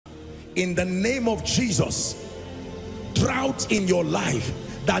in the name of Jesus, drought in your life,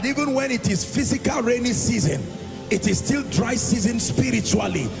 that even when it is physical rainy season, it is still dry season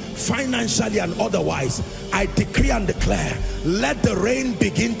spiritually, financially and otherwise. I decree and declare, let the rain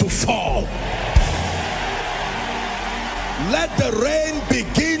begin to fall. Let the rain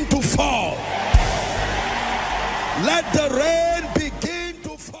begin to fall. Let the rain begin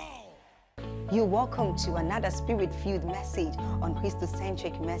to fall. You're welcome to another spirit-filled message on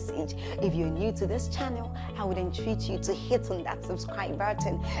Christocentric Message. If you're new to this channel, I would entreat you to hit on that subscribe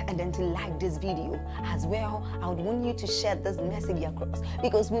button and then to like this video. As well, I would want you to share this message across,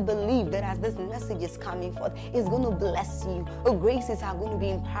 because we believe that as this message is coming forth, it's going to bless you. Graces are going to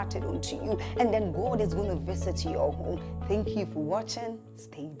be imparted unto you, and then God is going to visit your home. Thank you for watching.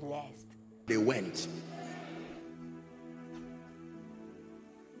 Stay blessed. They went.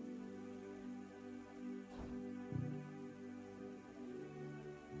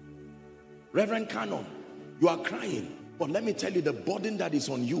 Reverend Canon, you are crying, but let me tell you, the burden that is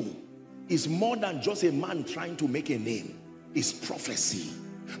on you is more than just a man trying to make a name. It's prophecy.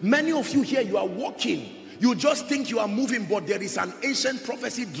 Many of you here, you are walking, you just think you are moving, but there is an ancient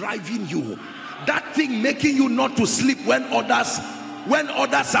prophecy driving you. That thing making you not to sleep when others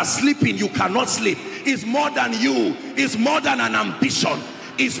are sleeping, you cannot sleep. It's more than you. It's more than an ambition.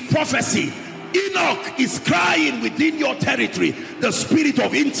 It's prophecy. Enoch is crying within your territory, the spirit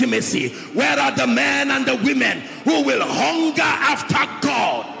of intimacy. Where are the men and the women who will hunger after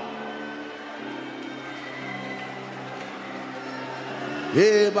God?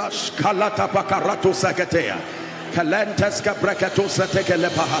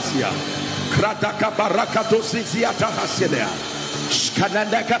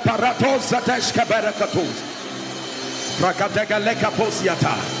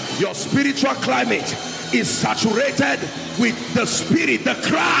 Your spiritual climate is saturated with the spirit, the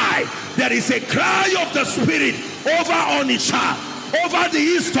cry. There is a cry of the spirit over Onitsha, over the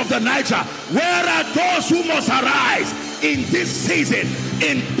east of the Niger. Where are those who must arise in this season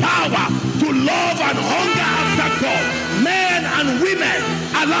in power to love and hunger after God, men and women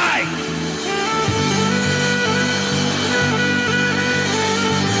alike?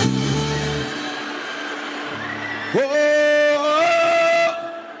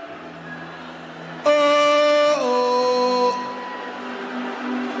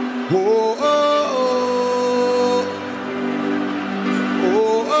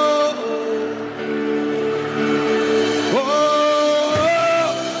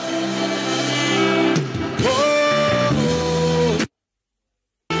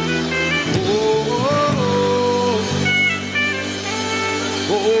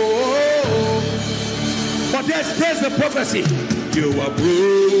 But there's the prophecy. You are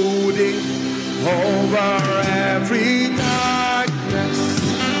brooding over every darkness.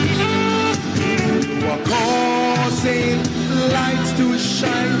 You are causing lights to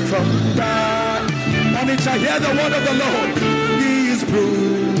shine from dark. On it shall hear the word of the Lord. He is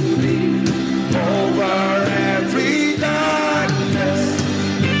brooding over every darkness.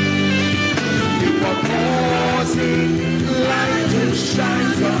 You are causing light to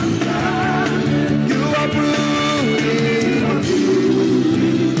shine from dark. You are brooding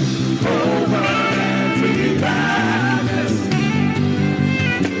over every darkness.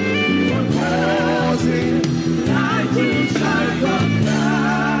 You are causing light to shine from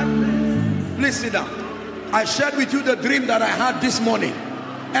darkness. Please sit down. I shared with you the dream that I had this morning.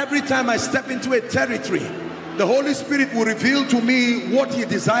 Every time I step into a territory, the Holy Spirit will reveal to me what He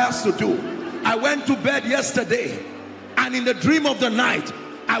desires to do. I went to bed yesterday, and in the dream of the night,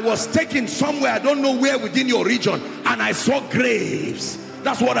 I was taken somewhere, I don't know where within your region, and I saw graves.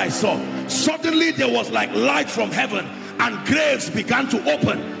 That's what I saw. Suddenly there was like light from heaven, and graves began to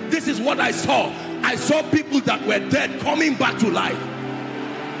open. This is what I saw. I saw people that were dead coming back to life.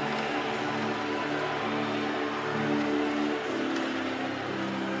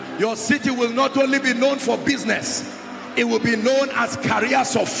 Your city will not only be known for business, it will be known as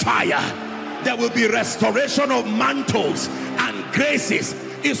carriers of fire. There will be restoration of mantles and graces.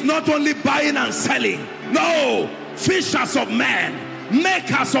 It's not only buying and selling. No, fishers of men,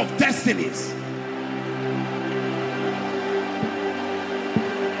 makers of destinies.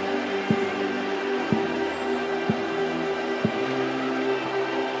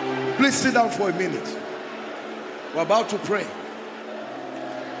 Please sit down for a minute. We're about to pray.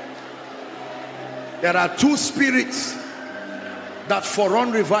 There are two spirits that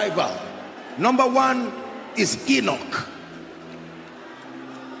forerun revival. Number one is Enoch,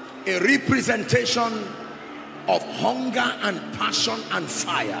 a representation of hunger and passion and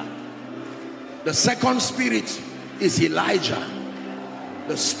fire. The second spirit is Elijah,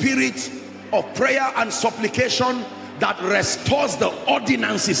 The spirit of prayer and supplication that restores the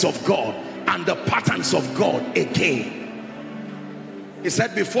ordinances of God and the patterns of God again. He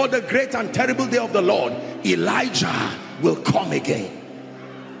said, before the great and terrible day of the Lord, Elijah will come again.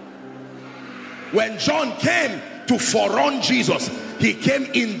 When John came to forerun Jesus, he came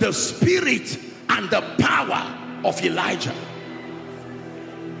in the spirit and the power of Elijah.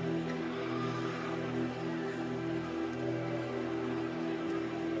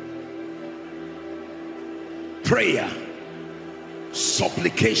 Prayer,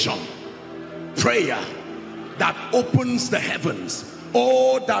 supplication, prayer that opens the heavens.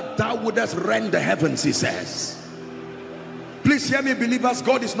 Oh, that thou wouldest rend the heavens, he says. Please hear me, believers.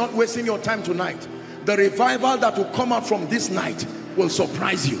 God is not wasting your time tonight. The revival that will come out from this night will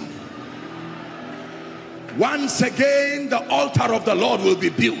surprise you. Once again, the altar of the Lord will be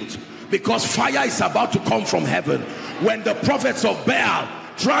built, because fire is about to come from heaven. When the prophets of Baal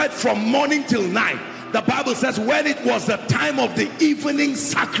tried from morning till night, the Bible says when it was the time of the evening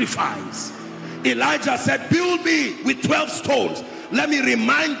sacrifice, Elijah said, build me with 12 stones. Let me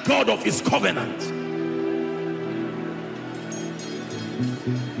remind God of his covenant.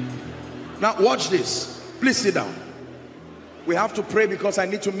 Now watch this. Please sit down. We have to pray because I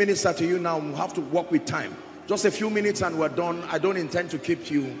need to minister to you now. We have to work with time. Just a few minutes and we're done. I don't intend to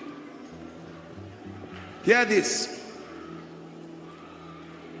keep you. Hear this.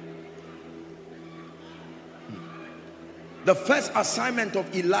 The first assignment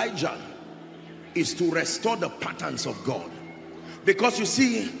of Elijah is to restore the patterns of God. Because you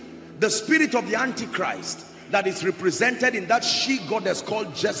see, the spirit of the Antichrist that is represented in that she-goddess called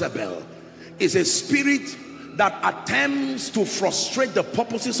Jezebel is a spirit that attempts to frustrate the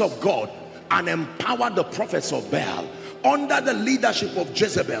purposes of God and empower the prophets of Baal. Under the leadership of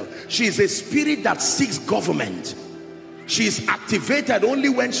Jezebel, she is a spirit that seeks government. She is activated only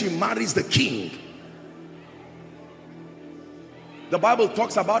when she marries the king. The Bible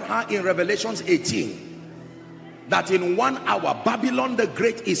talks about her in Revelations 18. That in 1 hour, Babylon the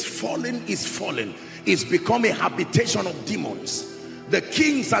Great is fallen, is become a habitation of demons. The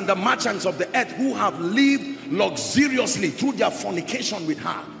kings and the merchants of the earth who have lived luxuriously through their fornication with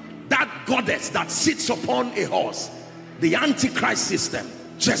her, that goddess that sits upon a horse, the Antichrist system,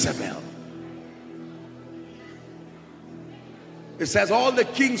 Jezebel. It says all the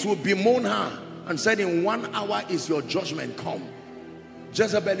kings would bemoan her and said, in 1 hour is your judgment come.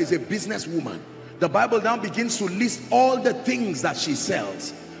 Jezebel is a businesswoman. The Bible now begins to list all the things that she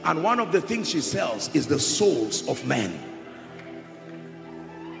sells. And one of the things she sells is the souls of men.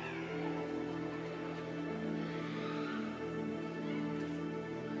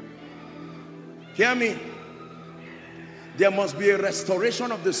 Hear me. There must be a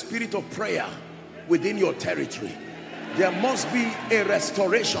restoration of the spirit of prayer within your territory. There must be a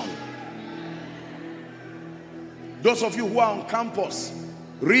restoration. Those of you who are on campus,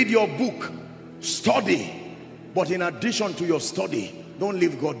 read your book, study, but in addition to your study, don't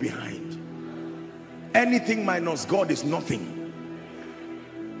leave God behind. Anything minus God is nothing.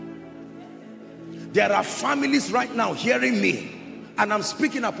 There are families right now hearing me, and I'm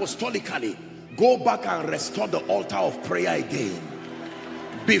speaking apostolically. Go back and restore the altar of prayer again.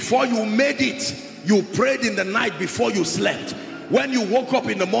 Before you made it, you prayed in the night before you slept. When you woke up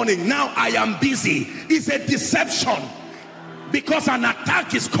in the morning, now I am busy. It's a deception, because an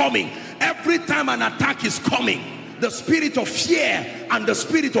attack is coming. Every time an attack is coming, the spirit of fear and the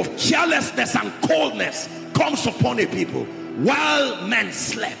spirit of carelessness and coldness comes upon a people while men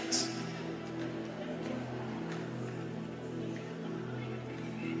slept.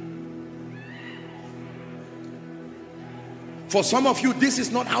 For some of you, this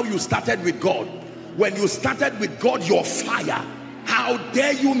is not how you started with God. When you started with God, your fire. How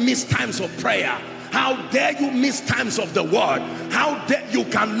dare you miss times of prayer? How dare you miss times of the word? How dare you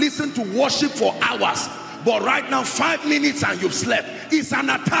can listen to worship for hours, but right now 5 minutes and you've slept. It's an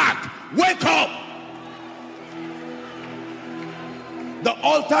attack. Wake up. The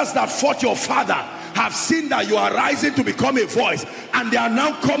altars that fought your father have seen that you are rising to become a voice, and they are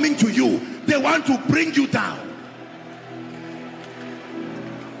now coming to you. They want to bring you down.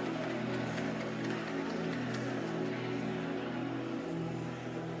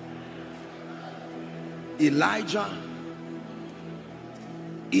 Elijah,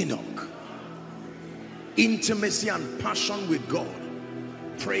 Enoch, intimacy and passion with God,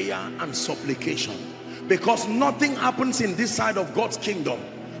 prayer and supplication. Because nothing happens in this side of God's kingdom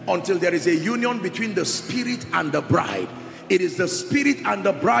until there is a union between the spirit and the bride. It is the spirit and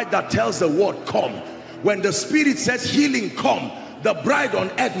the bride that tells the word come. When the spirit says healing come, the bride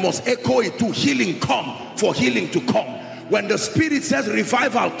on earth must echo it to healing come, for healing to come. When the Spirit says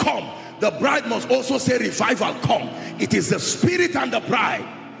revival come, the bride must also say revival come. It is the Spirit and the bride.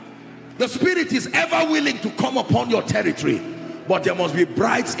 The Spirit is ever willing to come upon your territory, but there must be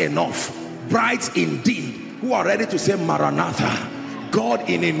brides enough, brides indeed, who are ready to say Maranatha, God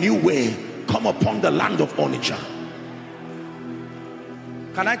in a new way, come upon the land of Onitsha.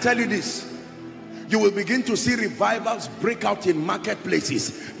 Can I tell you this? You will begin to see revivals break out in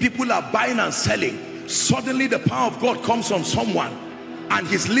marketplaces. People are buying and selling. Suddenly the power of God comes on someone and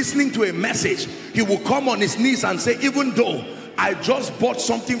he's listening to a message. He will come on his knees and say, even though I just bought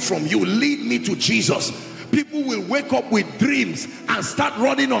something from you, lead me to Jesus. People will wake up with dreams and start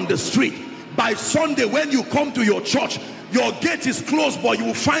running on the street. By Sunday, when you come to your church, your gate is closed, but you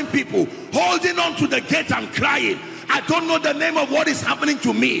will find people holding on to the gate and crying, I don't know the name of what is happening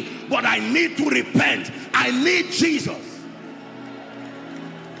to me, but I need to repent. I need Jesus.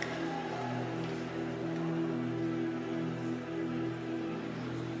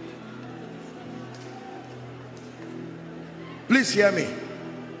 Please hear me.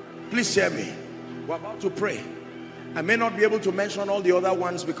 Please hear me. We're about to pray. I may not be able to mention all the other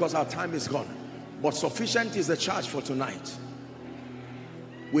ones because our time is gone, but sufficient is the charge for tonight.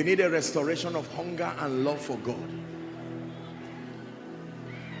 We need a restoration of hunger and love for God.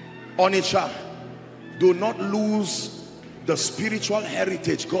 Onitsha, do not lose the spiritual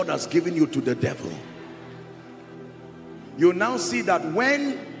heritage God has given you to the devil. You now see that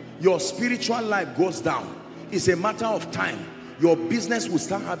when your spiritual life goes down, it's a matter of time. Your business will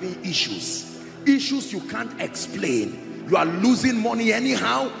start having issues. Issues you can't explain. You are losing money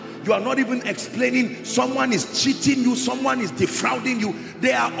anyhow. You are not even explaining. Someone is cheating you. Someone is defrauding you.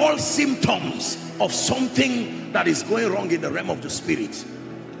 They are all symptoms of something that is going wrong in the realm of the spirit.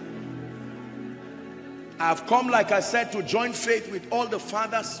 I have come, like I said, to join faith with all the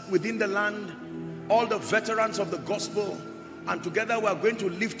fathers within the land, all the veterans of the gospel, and together we are going to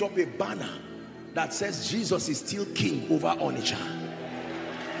lift up a banner that says Jesus is still king over Onitsha.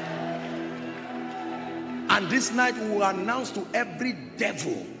 And this night we will announce to every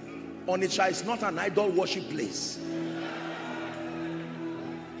devil, Onitsha is not an idol worship place.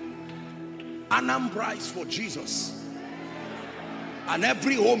 Anambra is for Jesus, and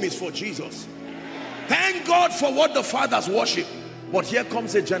every home is for Jesus. Thank God for what the fathers worship. But here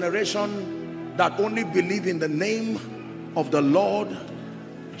comes a generation that only believe in the name of the Lord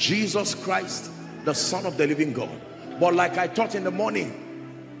Jesus Christ, the Son of the living God. But like I taught in the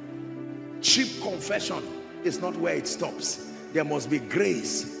morning, cheap confession is not where it stops. There must be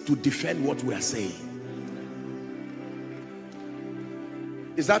grace to defend what we are saying.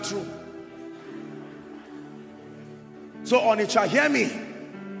 Is that true? So Onitsha, hear me.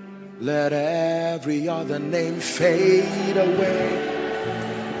 Let every other name fade away.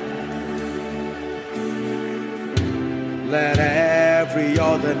 Let every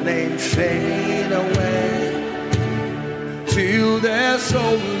other name fade away, till there's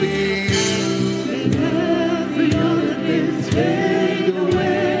only you. Let every other name fade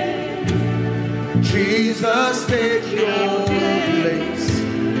away. Jesus, take your place.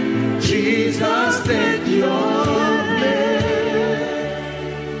 Jesus, take your place.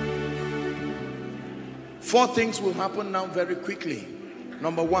 4 things will happen now very quickly.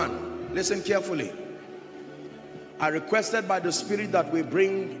 Number 1, listen carefully. I requested by the Spirit that we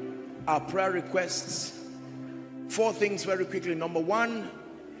bring our prayer requests. 4 things very quickly. Number 1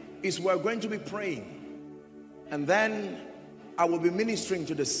 is we're going to be praying, and then I will be ministering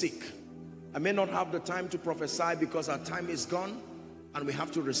to the sick. I may not have the time to prophesy because our time is gone and we have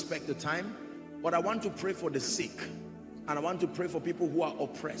to respect the time, but I want to pray for the sick, and I want to pray for people who are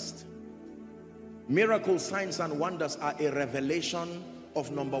oppressed. Miracles, signs and wonders are a revelation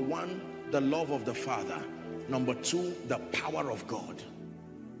of, number 1, the love of the Father. Number 2, the power of God.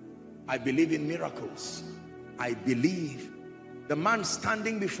 I believe in miracles. I believe the man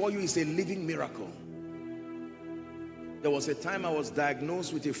standing before you is a living miracle. There was a time I was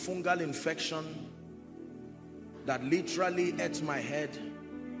diagnosed with a fungal infection that literally ate my head,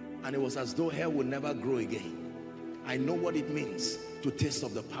 and it was as though hair would never grow again. I know what it means to taste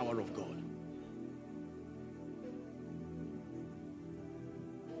of the power of God.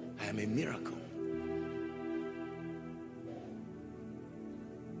 I am a miracle.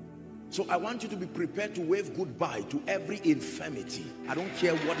 So I want you to be prepared to wave goodbye to every infirmity. I don't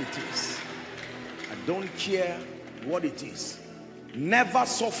care what it is. I don't care what it is. Never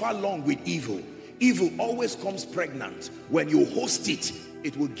suffer long with evil. Evil always comes pregnant. When you host it,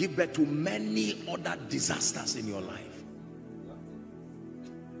 it will give birth to many other disasters in your life.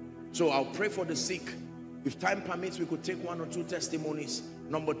 So I'll pray for the sick. If time permits, we could take 1 or 2 testimonies.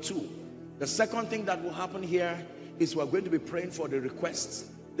 Number 2, the second thing that will happen here is we're going to be praying for the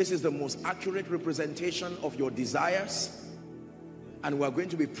requests. This is the most accurate representation of your desires, and we're going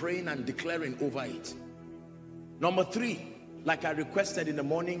to be praying and declaring over it. Number 3, like I requested in the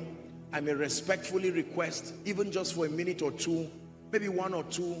morning, I may respectfully request, even just for a minute or two, maybe 1 or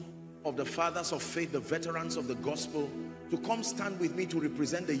 2 of the fathers of faith, the veterans of the gospel, to come stand with me to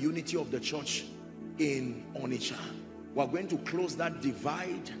represent the unity of the church in Onitsha. We're going to close that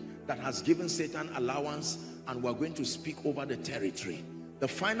divide that has given Satan allowance, and we're going to speak over the territory. The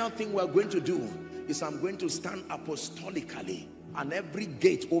final thing we're going to do is I'm going to stand apostolically, and every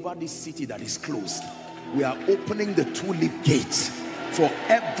gate over this city that is closed, we are opening the 2-leaf gates for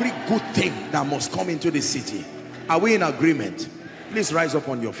every good thing that must come into this city. Are we in agreement? Please rise up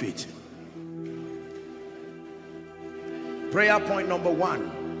on your feet. Prayer point number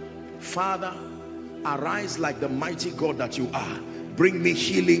 1. Father, arise like the mighty God that you are. Bring me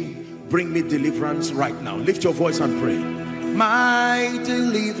healing, bring me deliverance right now. Lift your voice and pray. My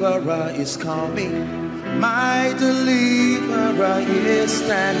deliverer is coming. My deliverer is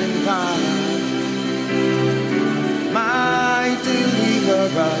standing by. My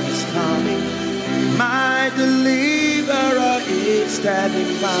deliverer is coming. My deliverer is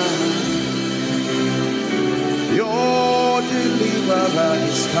standing by. Your deliverer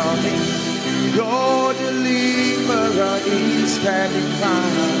is coming. Your deliverer is standing by.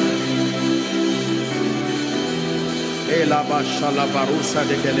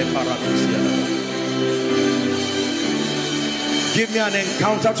 Give me an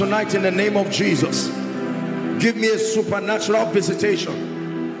encounter tonight in the name of Jesus. Give me a supernatural visitation.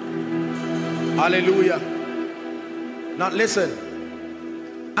 Hallelujah. Now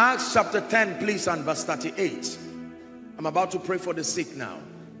listen. Acts chapter 10, please, and verse 38. I'm about to pray for the sick now.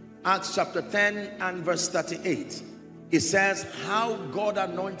 Acts chapter 10 and verse 38. It says how God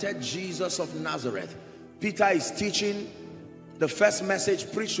anointed Jesus of Nazareth. Peter is teaching the first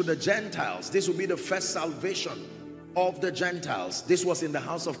message preached to the Gentiles. This will be the first salvation of the Gentiles. This was in the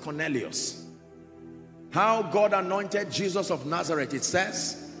house of Cornelius. How God anointed Jesus of Nazareth, it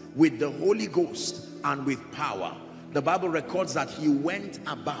says, with the Holy Ghost and with power. The Bible records that he went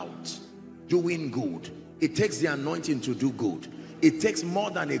about doing good. It takes the anointing to do good. It takes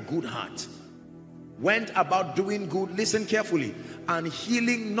more than a good heart. Went about doing good, listen carefully, and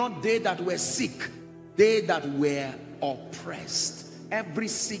healing not they that were sick, they that were oppressed. Every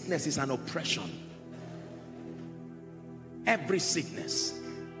sickness is an oppression. Every sickness.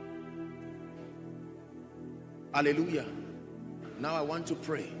 Hallelujah. Now I want to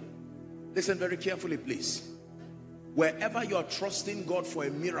pray. Listen very carefully, please. Wherever you are trusting God for a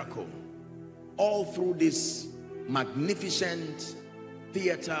miracle, all through this magnificent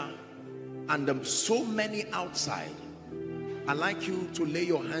theater and so many outside, I'd like you to lay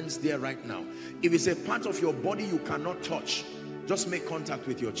your hands there right now. If it's a part of your body you cannot touch, just make contact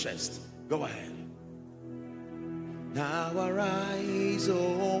with your chest. Go ahead. Now arise,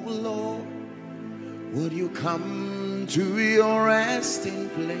 O Lord, would you come to your resting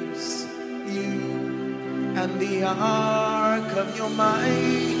place, you and the ark of your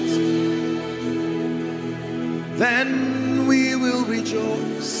might. Then we will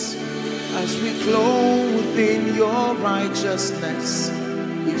rejoice as we clothe in your righteousness.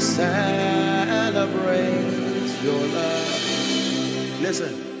 We celebrate your love.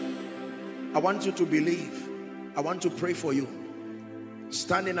 Listen, I want you to believe. I want to pray for you.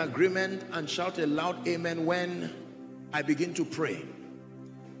 Stand in agreement and shout a loud amen when I begin to pray.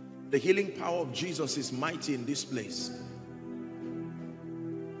 The healing power of Jesus is mighty in this place.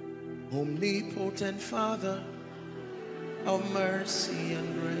 Omnipotent Father of mercy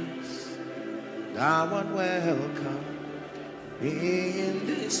and grace, thou art welcome in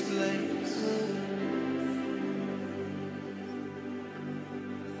this place.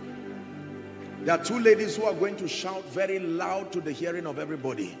 There are two ladies who are going to shout very loud to the hearing of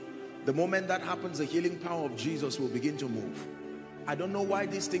everybody. The moment that happens, the healing power of Jesus will begin to move. I don't know why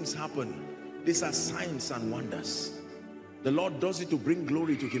these things happen. These are signs and wonders. The Lord does it to bring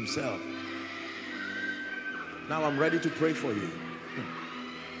glory to himself. Now I'm ready to pray for you.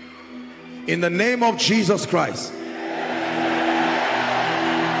 In the name of Jesus Christ.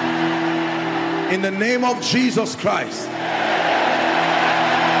 In the name of Jesus Christ.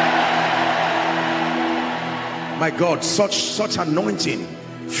 My God, such anointing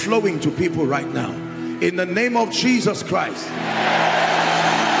flowing to people right now. In the name of Jesus Christ.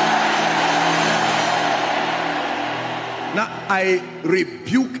 Now I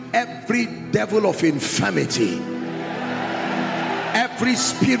rebuke every devil of infirmity, every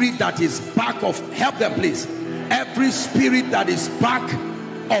spirit that is back of, help them please, every spirit that is back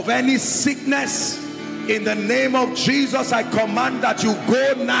of any sickness, In the name of Jesus, I command that you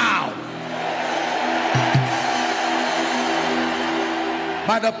go now.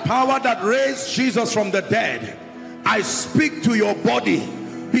 By the power that raised Jesus from the dead, I speak to your body.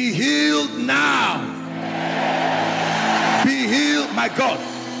 Be healed now. Be healed, my God.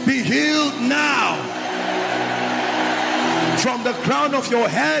 Be healed now. From the crown of your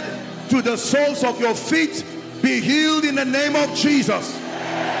head to the soles of your feet, be healed in the name of Jesus.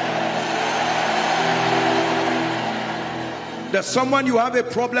 There's someone, you have a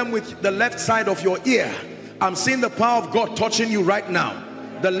problem with the left side of your ear. I'm seeing the power of God touching you right now.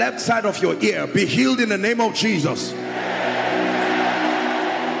 The left side of your ear, be healed in the name of Jesus.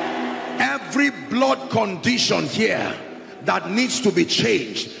 Every blood condition here that needs to be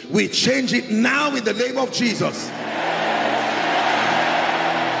changed, we change it now in the name of Jesus.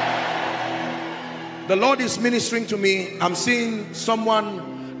 The Lord is ministering to me. I'm seeing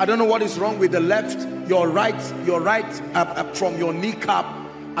someone, I don't know what is wrong with the left, your right from your kneecap.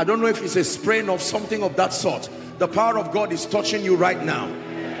 I don't know if it's a sprain or something of that sort. The power of God is touching you right now.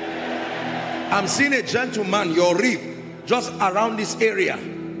 I'm seeing a gentleman, your rib, just around this area.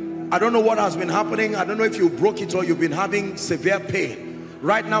 I don't know what has been happening. I don't know if you broke it or you've been having severe pain.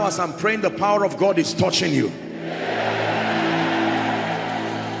 Right now, as I'm praying, the power of God is touching you.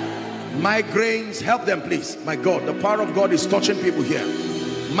 Migraines, help them please. My God, the power of God is touching people here.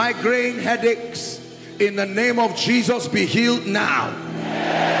 Migraine, headaches, in the name of Jesus, be healed now.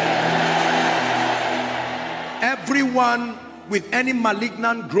 Everyone with any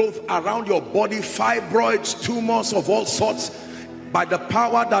malignant growth around your body, fibroids, tumors of all sorts, by the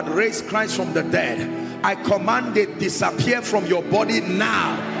power that raised Christ from the dead, I command it disappear from your body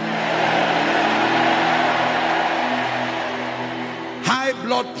now. High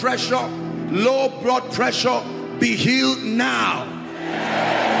blood pressure, low blood pressure, be healed now.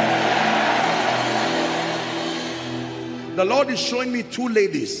 The Lord is showing me two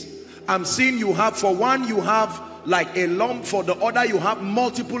ladies. I'm seeing you have, for one, you have like a lump, for the other, you have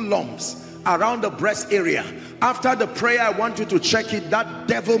multiple lumps around the breast area. After the prayer, I want you to check it. That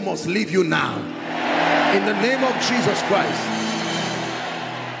devil must leave you now. In the name of Jesus Christ.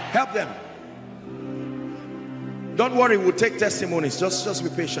 Help them. Don't worry, we'll take testimonies. Just be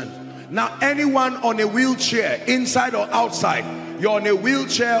patient. Now, anyone on a wheelchair, inside or outside, you're on a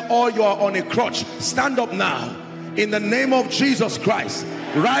wheelchair or you're on a crutch, stand up now. In the name of Jesus Christ,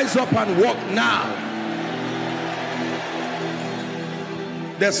 rise up and walk now.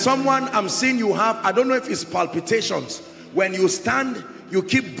 There's someone I'm seeing you have, I don't know if it's palpitations. When you stand, you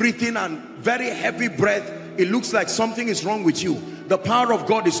keep breathing and very heavy breath. It looks like something is wrong with you. The power of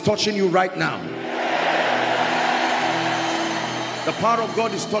God is touching you right now. The power of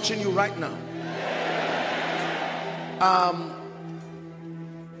God is touching you right now.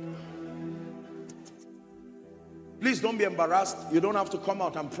 Please don't be embarrassed. You don't have to come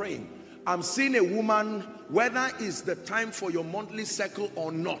out. I'm praying. I'm seeing a woman, whether it's the time for your monthly cycle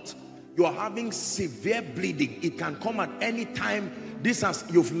or not, you are having severe bleeding. It can come at any time.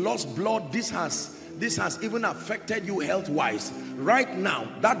 You've lost blood. This has even affected you health-wise. Right now,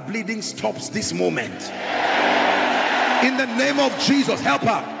 that bleeding stops this moment. In the name of Jesus, help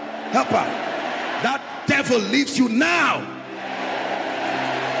her. Help her. That devil leaves you now.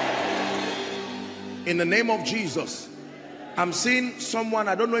 In the name of Jesus. I'm seeing someone,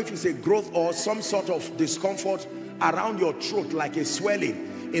 I don't know if it's a growth or some sort of discomfort around your throat, like a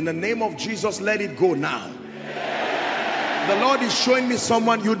swelling. In the name of Jesus, let it go now. The Lord is showing me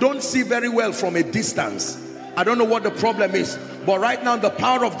someone, you don't see very well from a distance. I don't know what the problem is, but right now the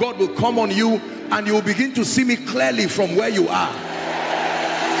power of God will come on you and you will begin to see me clearly from where you are.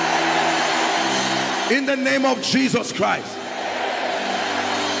 In the name of Jesus Christ.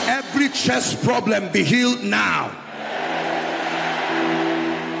 Every chest problem be healed now.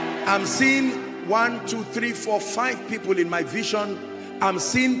 I'm seeing 1, 2, 3, 4, 5 people in my vision. I'm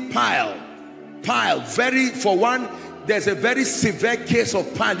seeing pile. For one, there's a very severe case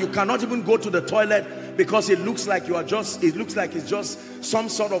of pile. You cannot even go to the toilet because it looks like it's just some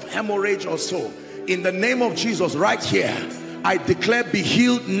sort of hemorrhage or so. In the name of Jesus, right here, I declare be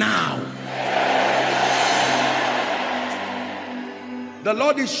healed now. The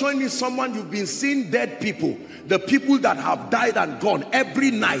Lord is showing me someone, you've been seeing dead people. The people that have died and gone, every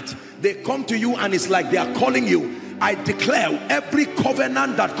night they come to you and it's like they are calling you. I declare every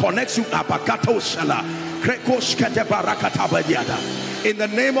covenant that connects you, in the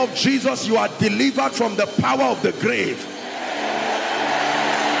name of Jesus, you are delivered from the power of the grave.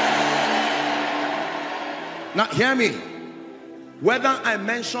 Now hear me. Whether I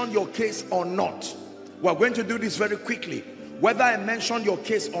mention your case or not, we're going to do this very quickly. Whether I mention your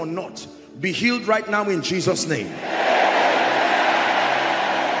case or not, be healed right now in Jesus' name.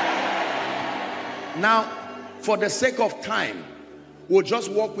 Now, for the sake of time, we'll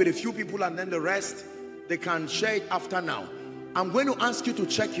just walk with a few people and then the rest, they can share it after now. I'm going to ask you to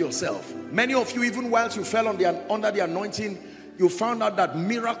check yourself. Many of you, even whilst you fell under the anointing, you found out that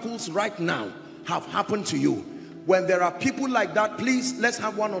miracles right now have happened to you. When there are people like that, please, let's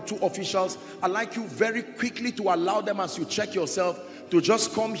have one or two officials. I'd like you very quickly to allow them, as you check yourself, to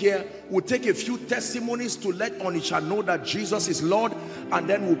just come here. We'll take a few testimonies to let Onitsha know that Jesus is Lord, and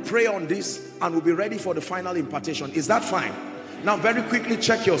then we'll pray on this and we'll be ready for the final impartation. Is that fine? Now very quickly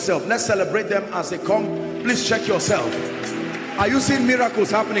check yourself. Let's celebrate them as they come. Please check yourself. Are you seeing miracles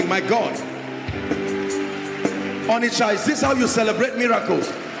happening? My God. Onitsha, is this how you celebrate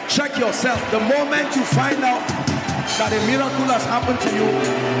miracles? Check yourself. The moment you find out that a miracle has happened to you,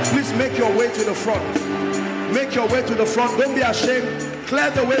 please make your way to the front. Make your way to the front. Don't be ashamed.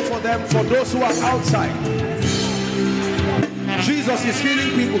 Clear the way for them, for those who are outside. Jesus is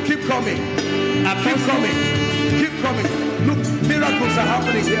healing people. Keep coming. Keep coming. Keep coming. Look, miracles are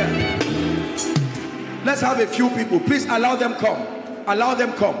happening here. Let's have a few people. Please allow them come. Allow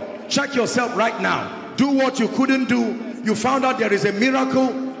them come. Check yourself right now. Do what you couldn't do. You found out there is a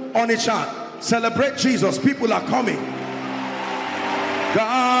miracle on a chart. Celebrate Jesus. People are coming.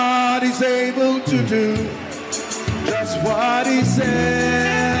 God is able to do just what he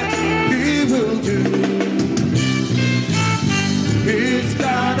said he will do. He's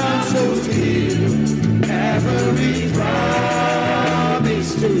God and fulfill every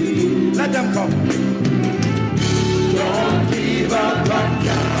promise to you. Let them come. Don't give up on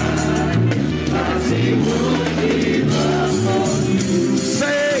God, as he will give up on you.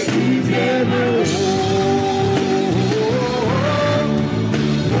 Say he's able.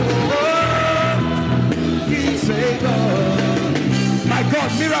 My God,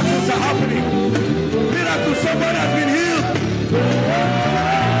 miracles are happening. Miracles, someone has been healed.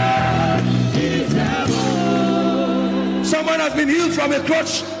 Someone has been healed from a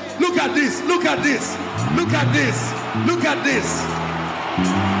crutch. Look at this, look at this, look at this, look at this.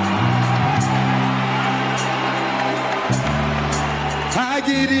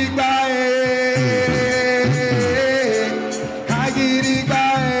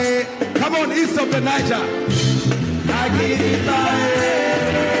 Come on, east of the Niger.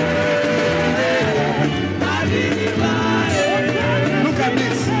 Look at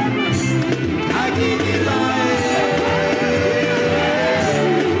this.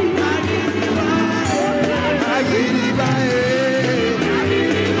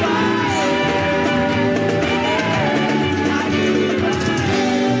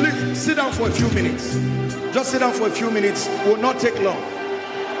 Please sit down for a few minutes. Just sit down for a few minutes. It will not take long.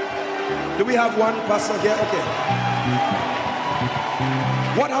 Do we have one pastor here? Okay.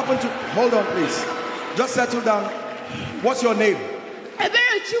 What happened to... Hold on, please. Just settle down. What's your name?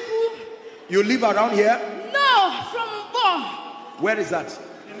 You live around here? No, from Bo. Where is that?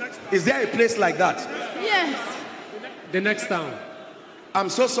 Is there a place like that? Yes. The next town. I'm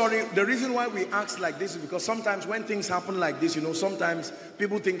so sorry. The reason why we ask like this is because sometimes when things happen like this, you know, sometimes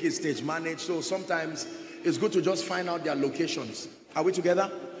people think it's stage managed. So sometimes it's good to just find out their locations. Are we together?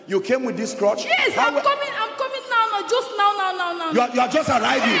 You came with this crutch? Yes, I'm coming now, just now. You are just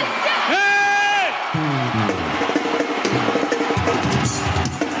arriving. Yes. Hey!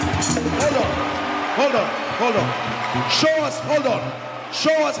 Hold on.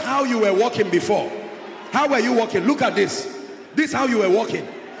 Show us how you were walking before. How were you walking? Look at this. This is how you were walking.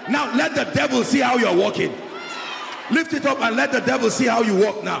 Now let the devil see how you are walking. Lift it up and let the devil see how you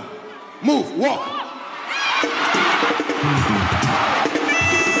walk now. Move, walk.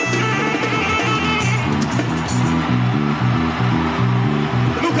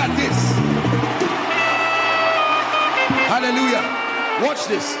 Look at this. Hallelujah. Watch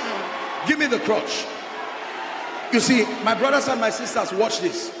this. Give me the crutch. You see, my brothers and my sisters, watch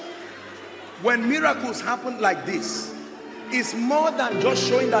this. When miracles happen like this, it's more than just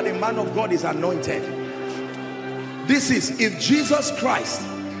showing that a man of God is anointed. This is, if Jesus Christ,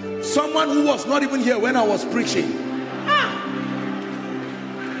 someone who was not even here when I was preaching,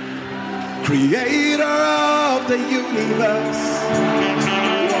 Creator of the universe,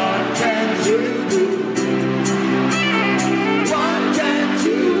 what can you do? What can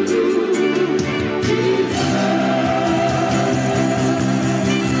you do?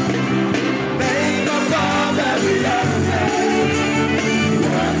 Name above every other name.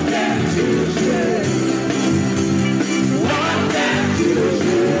 What can you say? What can you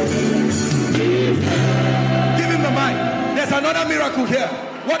do? Give him the mic. There's another miracle here.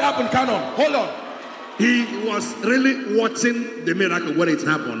 What happened, Canon? Hold on. He was really watching the miracle when it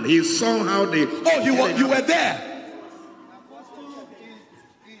happened. He saw how they... Oh, you were there?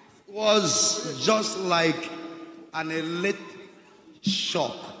 It was just like an electric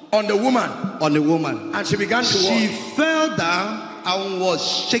shock. On the woman? On the woman. And she began to walk? She fell down and was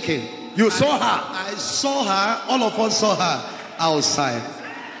shaking. You saw her? I saw her. All of us saw her outside.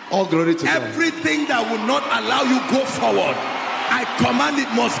 All glory to God. Everything that would not allow you go forward, I command it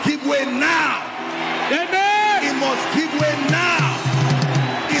must give way now. Amen. It must give way now.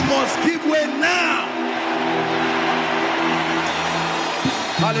 It must give way now.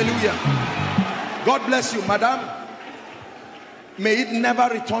 Hallelujah. God bless you, madam. May it never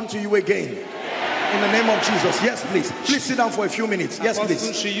return to you again. In the name of Jesus. Yes, please. Please sit down for a few minutes. Yes,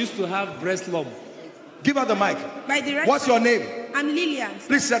 please. She used to have breast lump. Give her the mic. By direction. What's your name? I'm Lillian.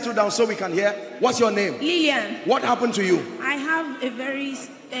 Please settle down so we can hear. What's your name? Lillian. What happened to you? I have a very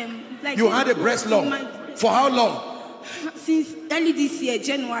You had a breast lump. For how long? Since early this year,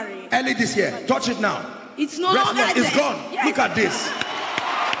 January. Early this year. Touch it now. It's no breast longer lump is gone. Yes. Look at this.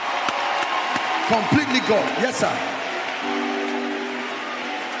 Completely gone. Yes, sir.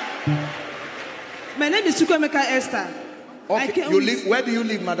 My name is Chukwemeka Esther. Okay. You live. Where do you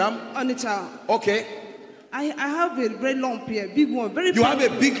live, madam? Onitsha. Okay. I have a very lump here, big one, very. You have a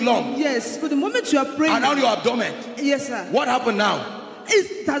big lump. Yes. But the moment you are praying. Around your abdomen. Yes, sir. What happened now?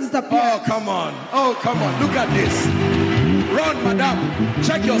 It has disappeared. Oh, come on. Oh, come on. Look at this. Run, madam.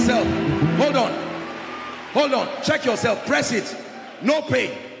 Check yourself. Hold on. Hold on. Check yourself. Press it. No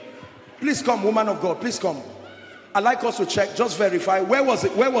pain. Please come, woman of God. Please come. I'd like us to check. Just verify. Where was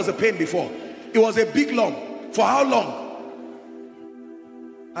it? Where was the pain before? It was a big lump. For how long?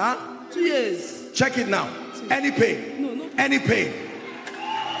 Huh? 2 years. Check it now. Any pain? No. Any pain?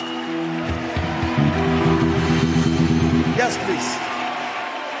 Yes, please.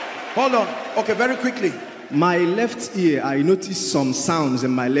 Hold on. Okay, very quickly. My left ear, I noticed some sounds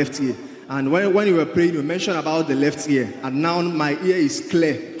in my left ear. And when you were praying, you mentioned about the left ear. And now my ear is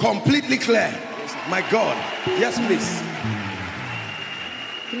clear. Completely clear. My God. Yes, please.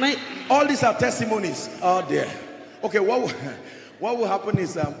 All these are testimonies. Oh, dear. Okay, what will happen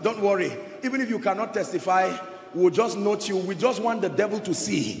is, don't worry. Even if you cannot testify, we'll just note you. We just want the devil to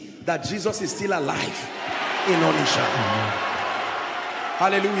see that Jesus is still alive in Onitsha.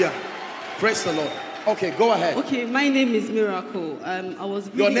 Hallelujah. Praise the Lord. Okay, go ahead. Okay, my name is Miracle.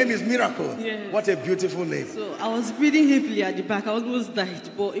 Your name is Miracle? Yes. What a beautiful name. So I was breathing heavily at the back. I almost died.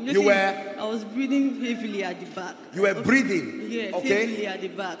 But you were? I was breathing heavily at the back. You were breathing? Yes, okay. Heavily at the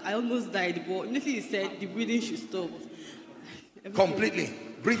back. I almost died. But immediately he said the breathing should stop. Completely.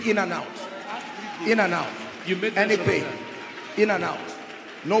 Breathe in and out. In and out. You made any pain. In and out.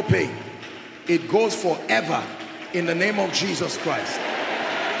 No pain. It goes forever in the name of Jesus Christ.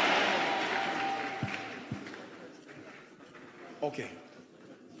 Okay.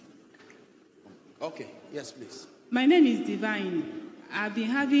 Okay. Yes, please. My name is Divine. I've been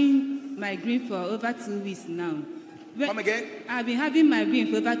having migraine for over 2 weeks now. Come again? I've been having migraine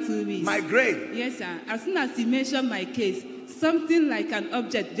for over 2 weeks. Migraine? Yes, sir. As soon as he mentioned my case, something like an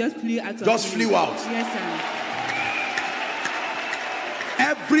object just flew out of me. Just flew out? Yes, sir.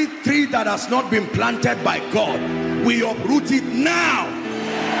 Every tree that has not been planted by God, we uproot it now.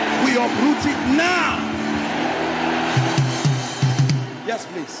 We uproot it now. Yes,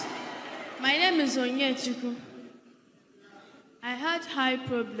 please. My name is Onyechukwu. I had eye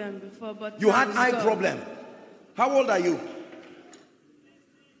problem before, but you had eye problem. How old are you?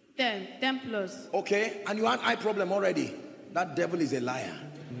 10 plus. Okay, and you had eye problem already. That devil is a liar.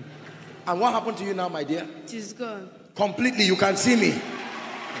 And what happened to you now, my dear? It is gone. Completely, you can see me.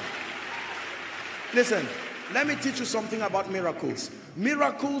 Listen, let me teach you something about miracles.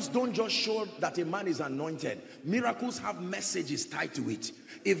 Miracles don't just show that a man is anointed. Miracles have messages tied to it.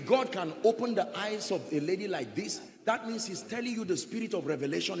 If God can open the eyes of a lady like this, that means he's telling you the spirit of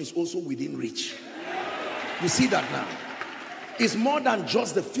revelation is also within reach. You see that now? It's more than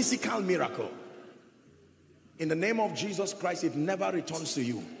just the physical miracle. In the name of Jesus Christ, it never returns to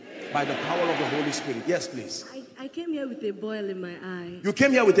you by the power of the Holy Spirit. Yes, please. I came here with a boil in my eye. You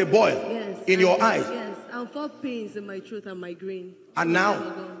came here with a boil? Yes. In your eye? Yes. I felt pains in my throat and migraine. And now,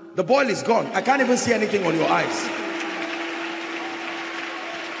 the boil is gone. I can't even see anything on your eyes.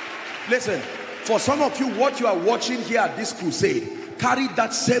 Listen, for some of you, what you are watching here at this crusade, carry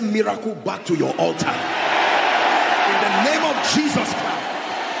that same miracle back to your altar. In the name of Jesus Christ.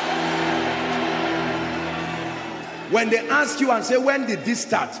 When they ask you and say, when did this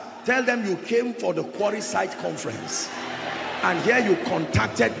start? Tell them you came for the Quarry Site Conference. And here you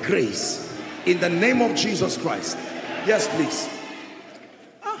contacted grace. In the name of Jesus Christ. Yes, please.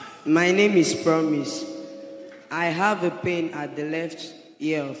 My name is Promise. I have a pain at the left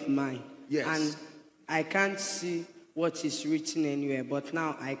ear of mine. Yes. And I can't see what is written anywhere, but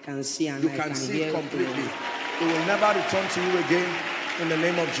now I can see and You I can see hear completely. It will never return to you again in the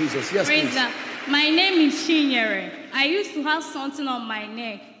name of Jesus. Yes, Praise please. God. My name is Chinyere. I used to have something on my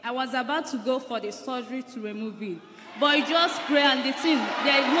neck. I was about to go for the surgery to remove it. But I just pray and the thing,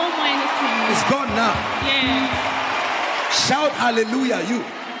 there is no more anything. It's gone now. Yeah. Shout hallelujah, you.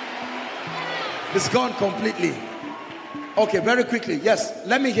 It's gone completely. Okay, very quickly. Yes,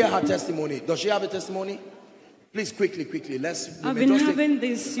 let me hear her testimony. Does she have a testimony? Please, quickly. I've been having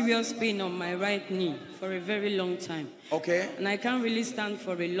this serious pain on my right knee for a very long time. Okay. And I can't really stand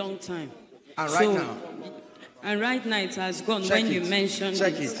for a long time. And right now? And right now it has gone. Check when it. you mentioned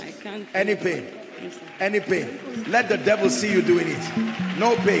Check it. it. I can't. Any pain? Any pain? Let the devil see you doing it.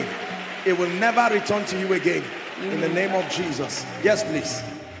 No pain. It will never return to you again. In the name of Jesus. Yes, please.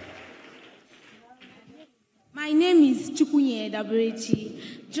 My name is Chukunye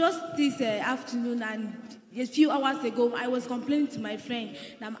Daberechi. Just this afternoon and a few hours ago, I was complaining to my friend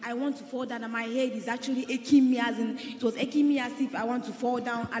that I want to fall down and my head is actually aching me, as in it was aching me as if I want to fall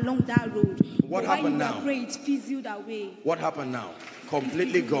down along that road. What happened now? Pray, it fizzled away. What happened now?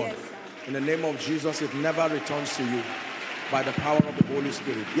 Completely gone. Yes, in the name of Jesus, it never returns to you by the power of the Holy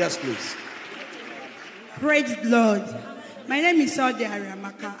Spirit. Yes, please. Praise the Lord. My name is Saudi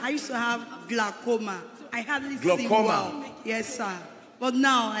Aramaka. I used to have glaucoma. I hardly see Glaucoma. well. Yes, sir. But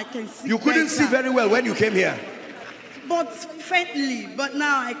now I can see. You couldn't see very well when you came here. But faintly. But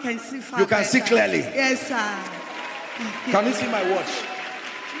now I can see far You can see better. clearly. Yes, sir. Can you see my watch?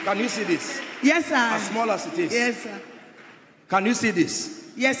 Can you see this? Yes, sir. As small as it is. Yes, sir. Can you see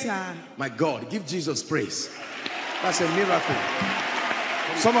this? Yes, sir. My God, give Jesus praise. That's a miracle.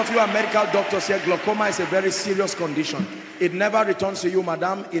 Some of you are medical doctors here. Glaucoma is a very serious condition. It never returns to you,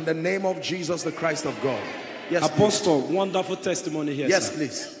 madam, in the name of Jesus, the Christ of God. Yes, Apostle, please. Wonderful testimony here. Yes, sir.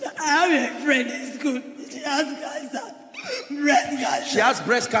 please. I have a friend in school. She has cancer. Breast cancer. She has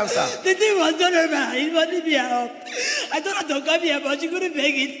breast cancer. The thing was not over. It wasn't me at all. I told her to come here, but she couldn't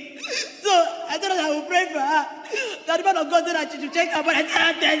make it. So I told her I would pray for her. The man of God said that she should check her, but I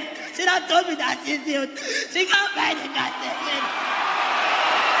said test. She not told me that she's healed. She can't find the cancer.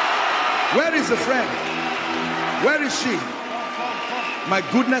 Where is the friend? Where is she? My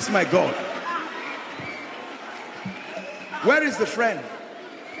goodness, my God. Where is the friend?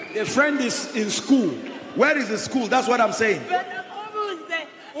 The friend is in school. Where is the school? That's what I'm saying.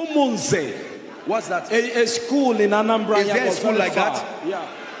 Umunze. What's that? A school in Anambra. Is there a school like far. that? Yeah.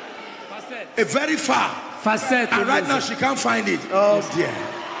 A very far. Facet. And right now she can't find it. Oh dear.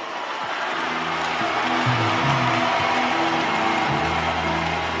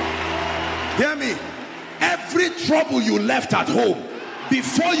 Hear me. Every trouble you left at home,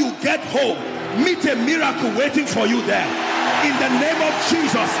 before you get home, meet a miracle waiting for you there. In the name of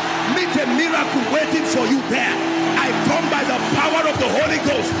Jesus, meet a miracle waiting for you there. I come by the power of the Holy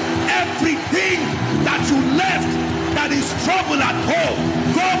Ghost. Everything that you left that is trouble at home,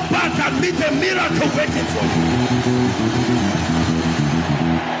 go back and meet a miracle waiting for you.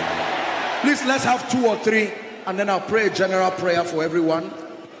 Please, let's have 2 or 3 and then I'll pray a general prayer for everyone.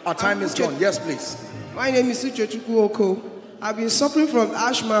 Our time is gone. Yes, please. My name is Uchechukwu Oko. I've been suffering from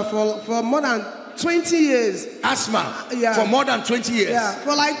asthma for more than 20 years. Asthma? Yeah. For more than 20 years? Yeah.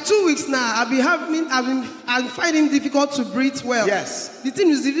 For like 2 weeks now, I'm finding it difficult to breathe well. Yes. The thing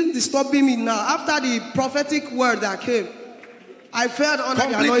is even disturbing me now. After the prophetic word that came, I felt under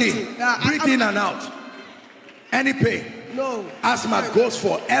the anointing. Yeah, breathe in and out. Any pain? No. Asthma goes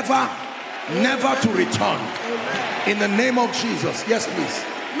forever, never to return. Amen. In the name of Jesus. Yes, please.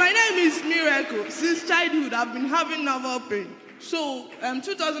 My name is Miracle. Since childhood, I've been having navel pain. So,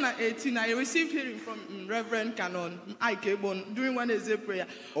 2018, I received healing from Reverend Canon Ikebon during Wednesday prayer.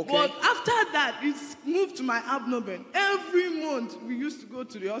 Okay. But after that, it's moved to my abdomen. Every month, we used to go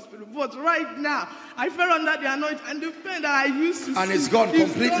to the hospital. But right now, I fell under the anointing, and the pain that I used to And it's gone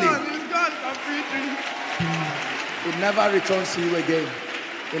completely. It's gone completely. It never returns to you again.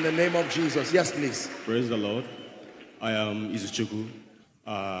 In the name of Jesus. Yes, please. Praise the Lord. I am Izuchukwu.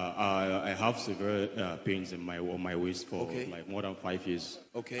 I have severe pains on my waist for like more than 5 years.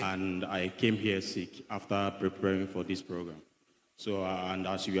 Okay. And I came here sick after preparing for this program. So, and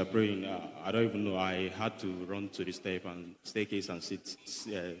as you were praying, I don't even know, I had to run to the staircase and sit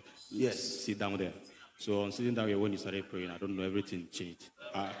down there. So on sitting down here, when you started praying, I don't know, everything changed.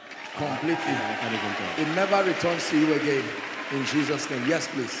 Completely. It never returns to you again. In Jesus' name. Yes,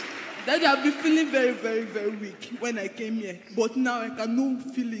 please. Daddy, I've been feeling very, very, very weak when I came here. But now I cannot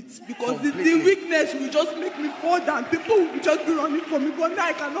feel it. Because the weakness will just make me fall down. People will just be running for me. But now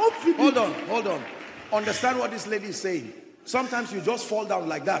I cannot feel it. Hold on. Understand what this lady is saying. Sometimes you just fall down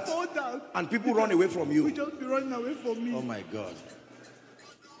like that. Fall down. And people run away from you. We just be running away from me. Oh my God.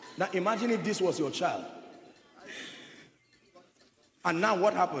 Now imagine if this was your child. And now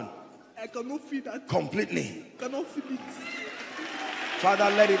what happened? I cannot feel that. Completely. Cannot feel it. Father,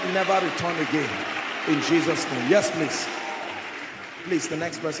 let it never return again. In Jesus' name. Yes, please. Please, the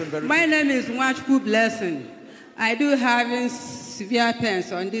next person. My name is Nwachukwu Blessing. I do having severe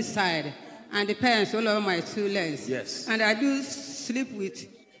pains on this side and the pains all over my 2 legs. Yes. And I do sleep with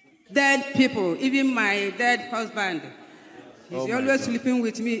dead people, even my dead husband. He's always sleeping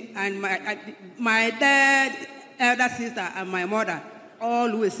with me, and my dead elder sister and my mother.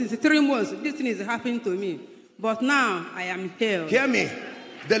 Always, since 3 months, this thing is happening to me. But now I am healed. Hear me.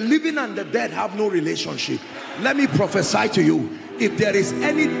 The living and the dead have no relationship. Let me prophesy to you. If there is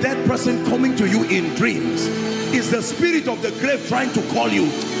any dead person coming to you in dreams, it's the spirit of the grave trying to call you.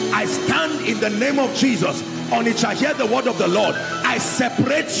 I stand in the name of Jesus, on it shall hear the word of the Lord. I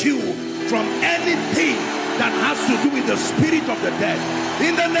separate you from anything that has to do with the spirit of the dead.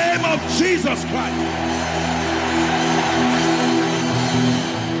 In the name of Jesus Christ.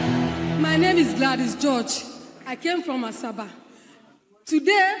 My name is Gladys George. I came from Asaba.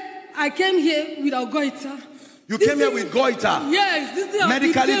 Today, I came here with a goiter. You came here with goiter? Yes. This is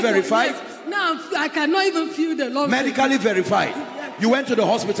medically verified? Yes. Now, I cannot even feel the love. Medically verified? You went to the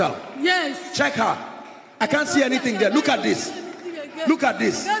hospital? Yes. Check her. I can't see anything there. Look at this. Look at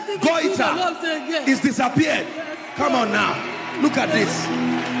this. Goiter is disappeared. Come on now. Look at this.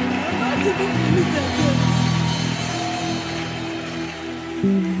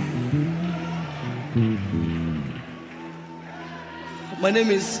 My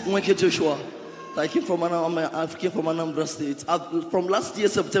name is Mweke Joshua. I came from Anambra State. From last year,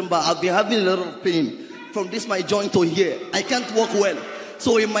 September, I've been having a lot of pain from this my joint to here. I can't walk well.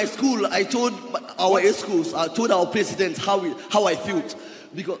 So in my school, I told our schools, I told our president how I felt.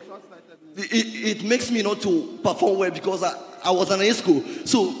 Because it makes me not to perform well because I was in a school.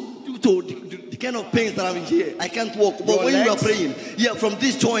 So due to the kind of pains that I'm in here, I can't walk. But when you are praying, from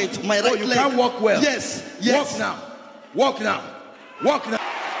this joint, my right leg. You can't walk well? Yes. Walk now. Walk now. Walk now.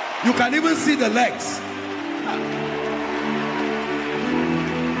 You can even see the legs.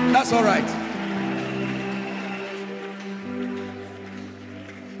 That's all right.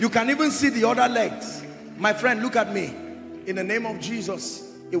 You can even see the other legs. My friend, look at me. In the name of Jesus,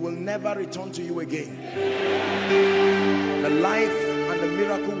 it will never return to you again. The life and the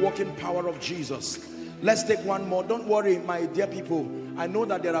miracle working power of Jesus. Let's take one more. Don't worry, my dear people. I know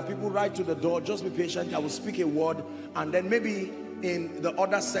that there are people right to the door. Just be patient. I will speak a word, and then maybe in the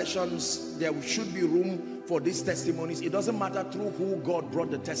other sessions there should be room for these testimonies. It doesn't matter through who God brought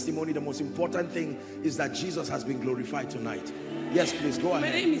the testimony. The most important thing is that Jesus has been glorified tonight. Yes, please go ahead.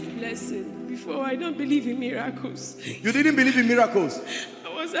 My name is Blessing. Before, I don't believe in miracles. You didn't believe in miracles? I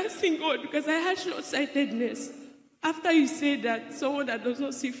was asking God because I had short-sightedness. After you said that, someone that does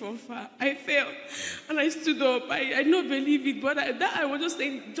not see from far, I fell and I stood up. I don't believe it, but I was just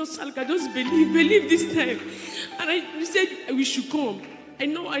saying, just believe this time. And you said we should come. I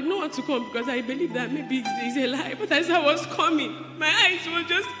know what to come because I believe that maybe it's a lie. But as I was coming, my eyes were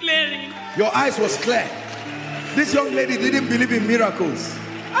just clearing. Your eyes was clear. This young lady didn't believe in miracles.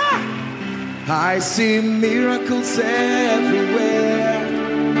 I see miracles everywhere.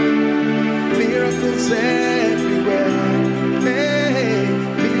 Miracles everywhere. Hey,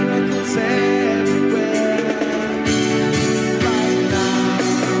 miracles everywhere. Right now,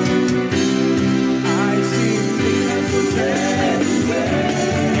 I see miracles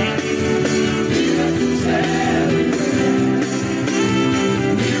everywhere. Miracles everywhere.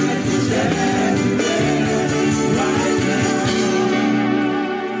 Miracles everywhere. Right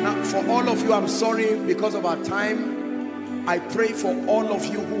now. Now, for all of you, I'm sorry because of our time. I pray for all of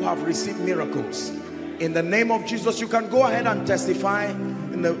you who have received miracles. In the name of Jesus, you can go ahead and testify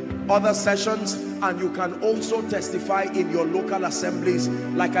in the other sessions, and you can also testify in your local assemblies.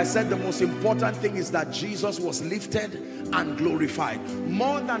 Like I said, the most important thing is that Jesus was lifted and glorified.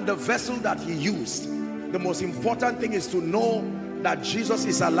 More than the vessel that he used, the most important thing is to know that Jesus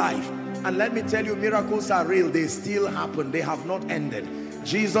is alive. And let me tell you, miracles are real. They still happen. They have not ended.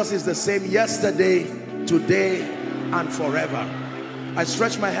 Jesus is the same yesterday, today, and forever. I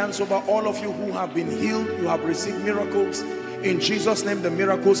stretch my hands over all of you who have been healed, who have received miracles. In Jesus' name, the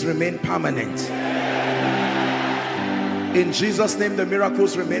miracles remain permanent. In Jesus' name, the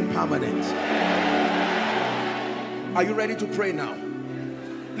miracles remain permanent. Are you ready to pray now?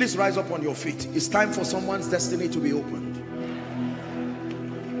 Please rise up on your feet. It's time for someone's destiny to be opened.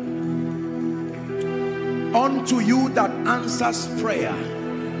 Unto you that answers prayer,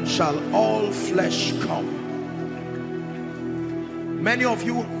 shall all flesh come. Many of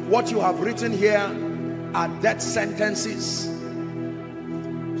you, what you have written here are death sentences.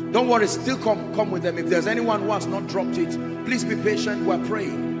 Don't worry, still come with them. If there's anyone who has not dropped it, please be patient. We're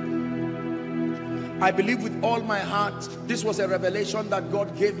praying. I believe with all my heart, this was a revelation that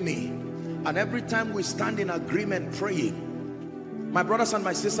God gave me. And every time we stand in agreement praying, my brothers and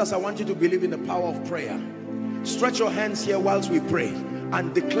my sisters, I want you to believe in the power of prayer. Stretch your hands here whilst we pray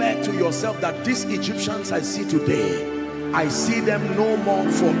and declare to yourself that these Egyptians I see today, I see them no more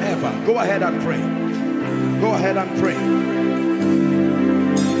forever. Go ahead and pray. Go ahead and pray.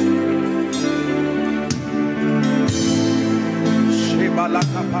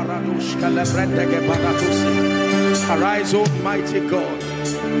 Arise, Almighty God.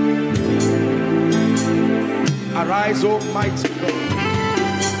 Arise, Almighty God.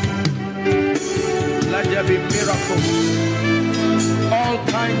 Let there be miracles. All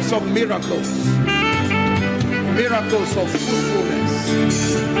kinds of miracles. Miracles of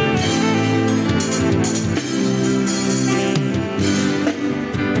fruitfulness.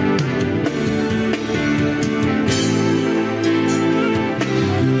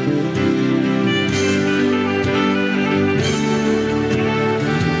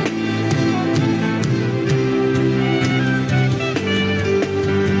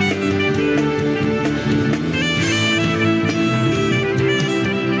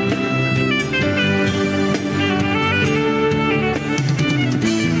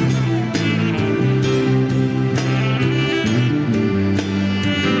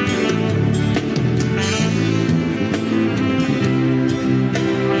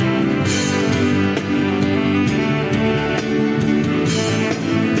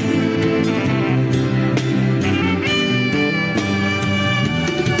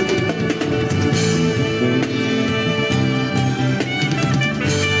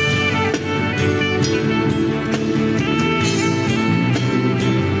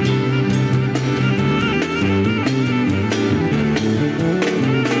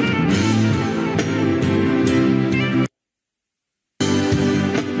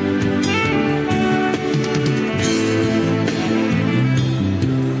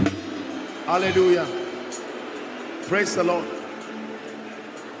 Hallelujah. Praise the Lord.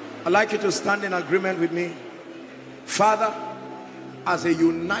 I'd like you to stand in agreement with me. Father, as a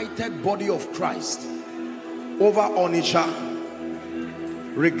united body of Christ over Onitsha,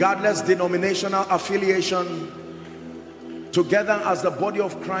 regardless denominational affiliation, together as the body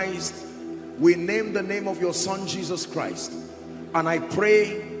of Christ, we name the name of your Son Jesus Christ. And I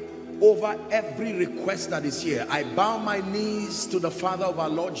pray over every request that is here. I bow my knees to the Father of our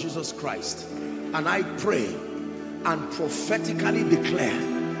Lord Jesus Christ, and I pray and prophetically declare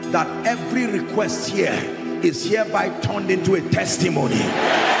that every request here is hereby turned into a testimony.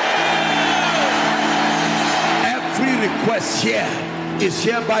 Every request here is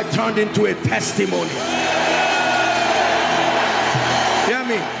hereby turned into a testimony. Hear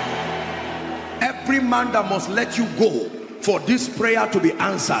me. Every man that must let you go for this prayer to be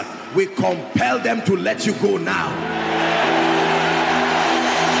answered, we compel them to let you go now.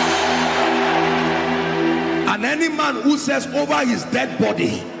 And any man who says over his dead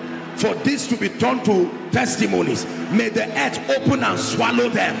body for this to be turned to testimonies, may the earth open and swallow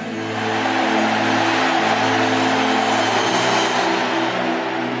them.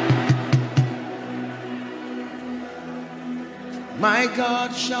 My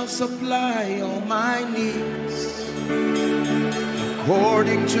God shall supply all my needs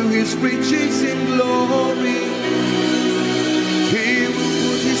according to his riches in glory. He will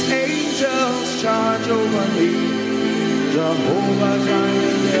put his angels charge over me. Jehovah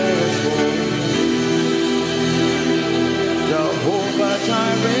Jireh, yes, Jehovah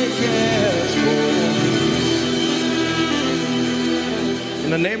Jireh, yes, in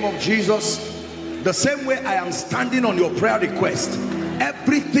the name of Jesus, the same way I am standing on your prayer request,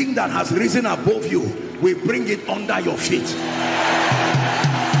 everything that has risen above you, we bring it under your feet.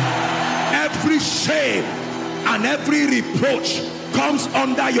 Every shame and every reproach comes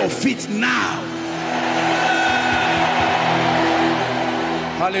under your feet now.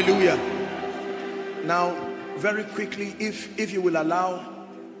 Hallelujah. Now, very quickly, if you will allow,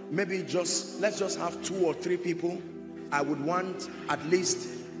 maybe let's just have 2 or 3 people. I would want at least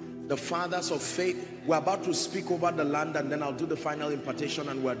the fathers of faith. We're about to speak over the land, and then I'll do the final impartation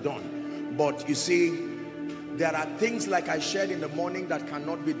and we're done. But you see, there are things like I shared in the morning that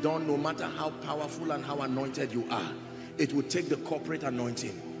cannot be done no matter how powerful and how anointed you are. It would take the corporate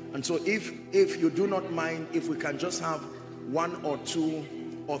anointing. And so if you do not mind, if we can just have 1 or 2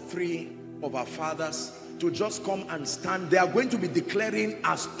 or 3 of our fathers to just come and stand. They are going to be declaring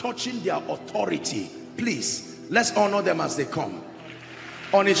as touching their authority. Please, let's honor them as they come.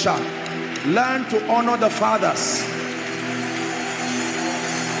 Onisha, learn to honor the fathers.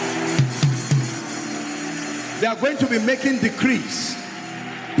 They are going to be making decrees.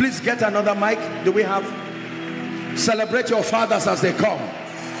 Please get another mic. Do we have? Celebrate your fathers as they come.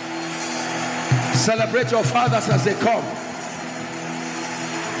 Celebrate your fathers as they come.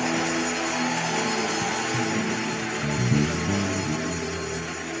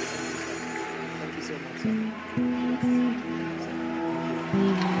 Thank you so much, sir.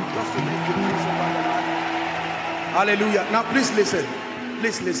 Just to make decrees over the land. Hallelujah. Now please listen.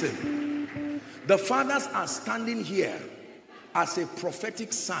 Please listen. The fathers are standing here as a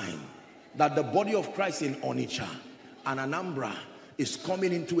prophetic sign that the body of Christ in Onitsha and Anambra is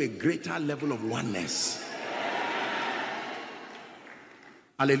coming into a greater level of oneness.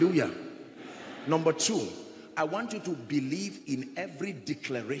 Hallelujah. Number two, I want you to believe in every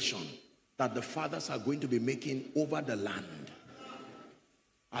declaration that the fathers are going to be making over the land.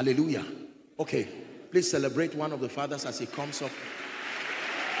 Hallelujah. Okay, please celebrate one of the fathers as he comes up.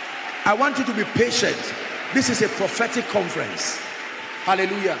 I want you to be patient. This is a prophetic conference.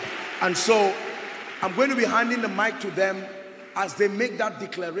 Hallelujah. And so I'm going to be handing the mic to them as they make that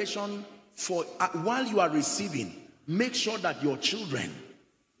declaration. For while you are receiving, make sure that your children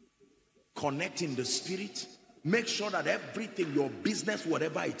connect in the spirit. Make sure that everything, your business,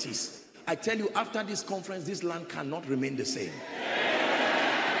 whatever it is. I tell you, after this conference, this land cannot remain the same.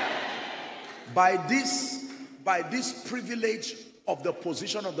 By this privilege of the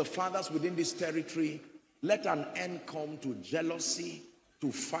position of the fathers within this territory, let an end come to jealousy,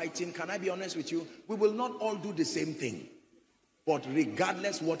 to fighting. Can I be honest with you? We will not all do the same thing. But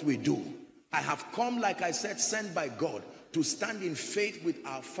regardless what we do, I have come, like I said, sent by God to stand in faith with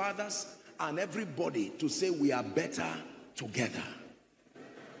our fathers and everybody to say we are better together.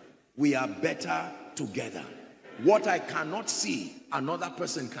 We are better together. What I cannot see, another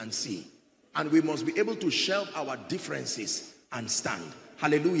person can see. And we must be able to shelve our differences and stand.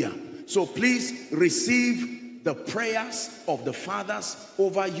 Hallelujah. So please receive the prayers of the fathers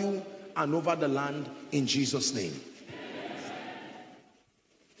over you and over the land in Jesus' name.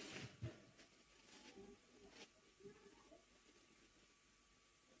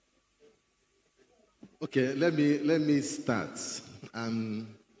 Okay, let me start.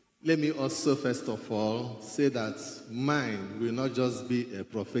 Let me also first of all say that mine will not just be a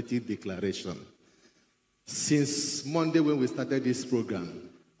prophetic declaration. Since Monday when we started this program,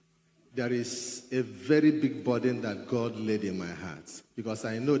 there is a very big burden that God laid in my heart, because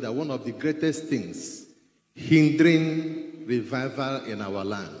I know that one of the greatest things hindering revival in our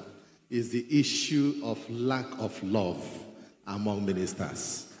land is the issue of lack of love among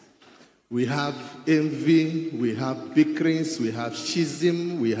ministers. We have envy, we have bickerings, we have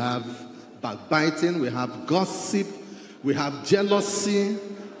schism, we have backbiting, we have gossip, we have jealousy,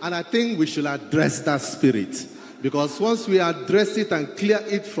 and I think we should address that spirit. Because once we address it and clear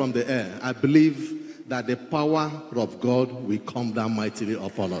it from the air, I believe that the power of God will come down mightily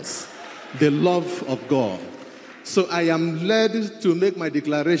upon us. The love of God. So I am led to make my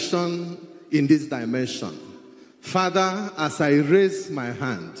declaration in this dimension. Father, as I raise my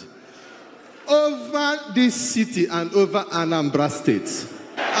hand over this city and over Anambra State,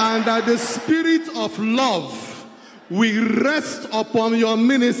 and that the spirit of love will rest upon your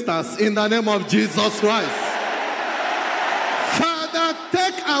ministers in the name of Jesus Christ. Father,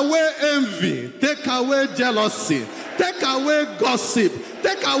 take away envy, take away jealousy, take away gossip,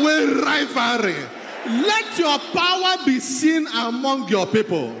 take away rivalry. Let your power be seen among your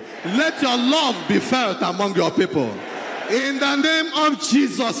people. Let your love be felt among your people. In the name of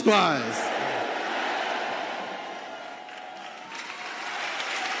Jesus Christ.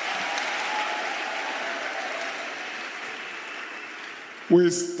 We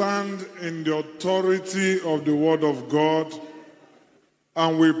stand in the authority of the word of God,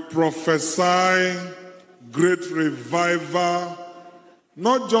 and we prophesy great revival,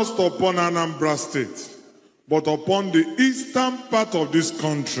 not just upon Anambra State, but upon the eastern part of this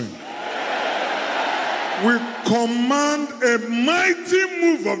country. We command a mighty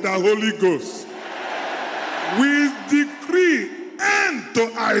move of the Holy Ghost. We decree end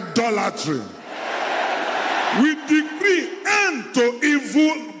to idolatry. We decree end to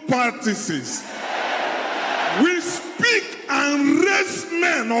evil practices. We speak and raise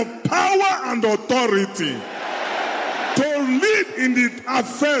men of power and authority to lead in the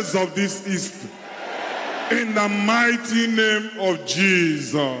affairs of this East. In the mighty name of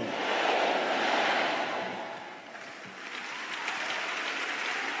Jesus.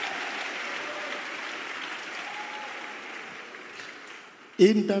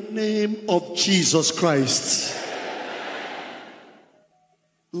 In the name of Jesus Christ.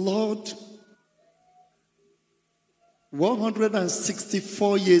 Lord,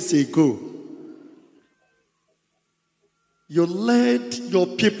 164 years ago, you led your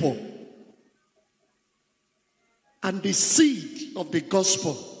people, and the seed of the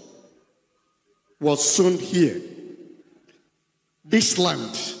gospel was sown here, this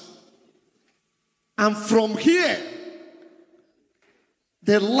land. And from here,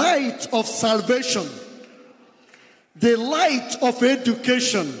 the light of salvation, the light of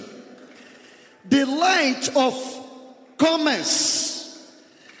education, the light of commerce,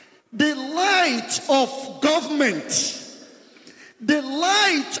 the light of government, the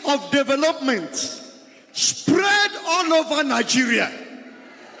light of development spread all over Nigeria.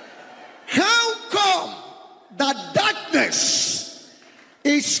 How come that darkness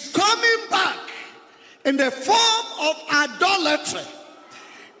is coming back in the form of idolatry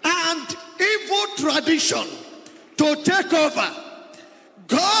and evil tradition to take over?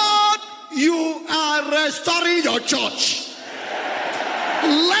 God, you are restoring your church.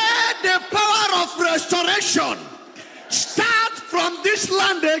 Let the power of restoration start from this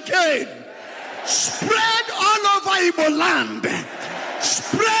land again. Spread all over Igbo land.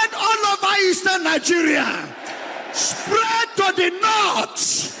 Spread all over Eastern Nigeria. Spread to the north.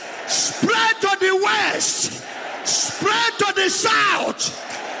 Spread to the west. Spread to the south.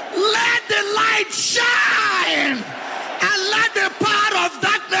 Let the light shine. And let the power of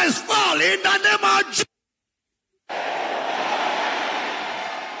darkness fall in the name of Jesus.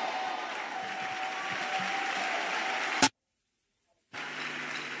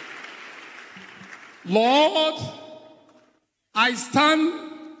 Lord, I stand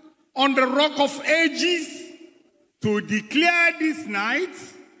on the rock of ages to declare this night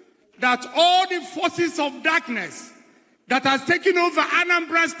that all the forces of darkness that has taken over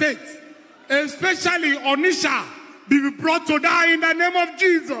Anambra State, especially Onitsha, be brought to die in the name of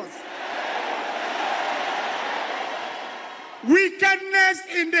Jesus. Wickedness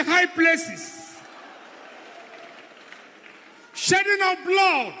in the high places, shedding of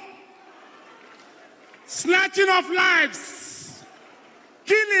blood, snatching of lives,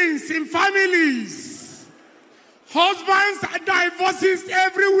 killings in families, husbands divorces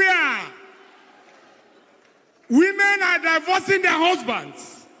everywhere. Women are divorcing their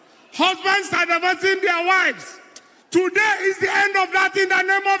husbands. Husbands are divorcing their wives. Today is the end of that in the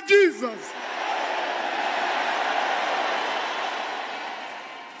name of Jesus.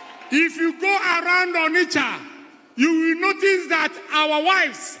 If you go around Onitsha, you will notice that our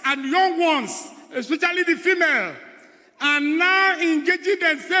wives and young ones, especially the female, are now engaging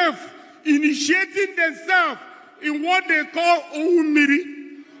themselves, initiating themselves in what they call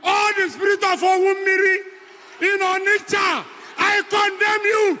Owumiri. All the spirit of Owumiri in Onitsha, I condemn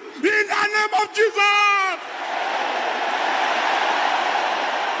you in the name of Jesus.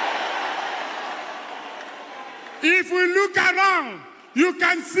 If we look around, you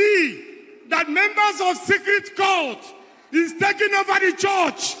can see that members of secret cult is taking over the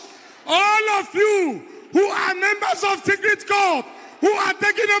church. All of you who are members of secret cult, who are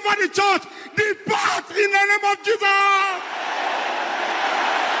taking over the church, depart in the name of Jesus.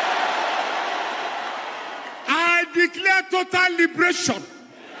 I declare total liberation.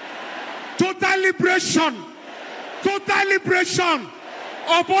 Total liberation. Total liberation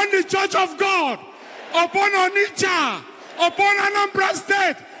upon the church of God, upon Onitsha, upon Anambra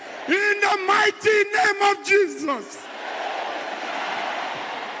State, in the mighty name of Jesus.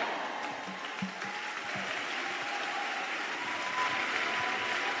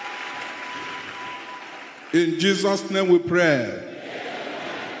 In Jesus' name we pray.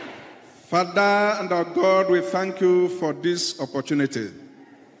 Father and our God, we thank you for this opportunity.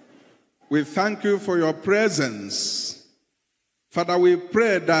 We thank you for your presence. Father, we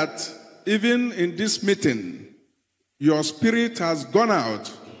pray that even in this meeting, your spirit has gone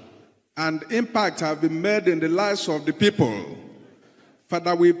out and impact has been made in the lives of the people.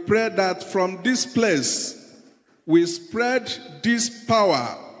 Father, we pray that from this place, we spread this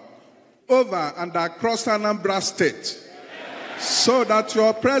power over and across Anambra State, so that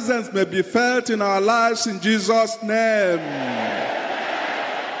your presence may be felt in our lives in Jesus' name.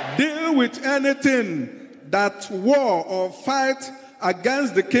 Deal with anything that war or fight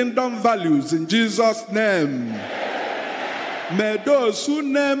against the kingdom values in Jesus' name. May those who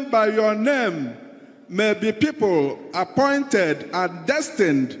name by your name may be people appointed and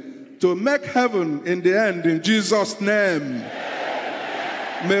destined to make heaven in the end in Jesus' name.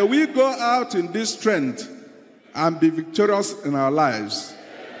 May we go out in this strength and be victorious in our lives.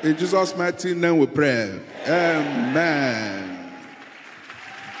 In Jesus' mighty name we pray. Amen.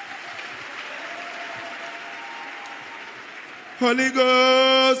 Holy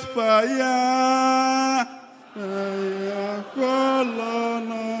Ghost fire, fire fall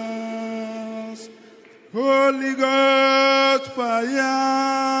on us. Holy Ghost fire.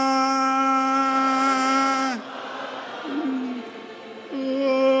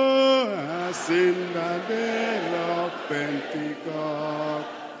 Oh, as in the day of Pentecost,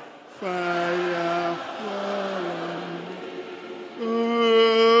 fire fall on us.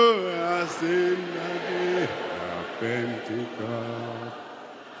 Oh, as in the day of Pentecost,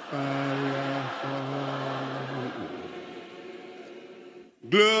 fire fall.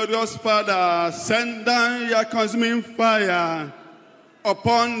 Glorious Father, send down your consuming fire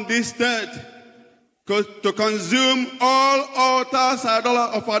upon this earth to consume all altars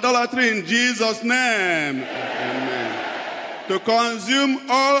of idolatry in Jesus' name. Amen. To consume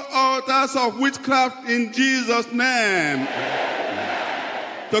all altars of witchcraft in Jesus' name.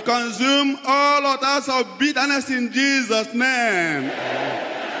 To consume all altars of bitterness in Jesus' name.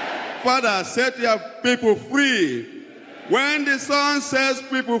 Father, set your people free. When the Son sets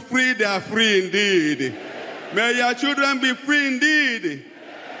people free, they are free indeed. May your children be free indeed.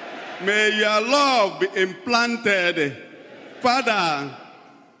 May your love be implanted. Father,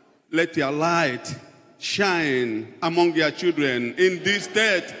 let your light shine among your children in this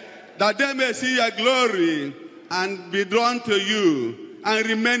state, that they may see your glory and be drawn to you and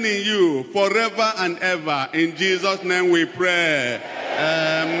remain in you forever and ever. In Jesus' name we pray.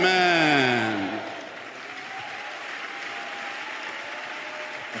 Amen.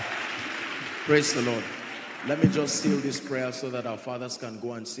 Praise the Lord. Let me just seal this prayer so that our fathers can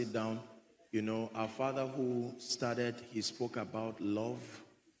go and sit down. You know, our father who started, he spoke about love,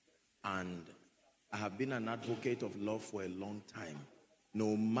 and I have been an advocate of love for a long time.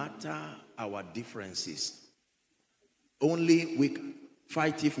 No matter our differences, only we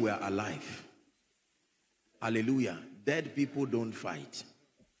fight if we are alive. Hallelujah. Dead people don't fight.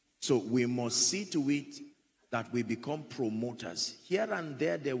 So we must see to it that we become promoters. Here and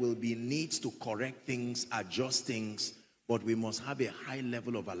there will be needs to correct things, adjust things, but we must have a high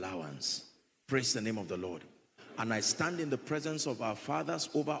level of allowance. Praise the name of the Lord. And I stand in the presence of our fathers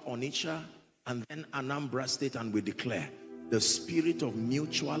over Onitsha and then Anambra State, and we declare the spirit of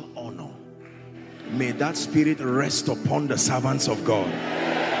mutual honor. May that spirit rest upon the servants of God.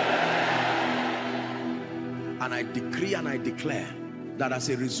 And I decree and I declare that as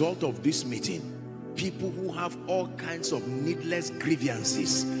a result of this meeting, people who have all kinds of needless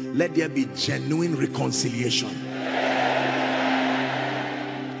grievances, let there be genuine reconciliation.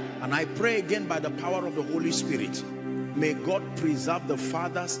 And I pray again by the power of the Holy Spirit, may God preserve the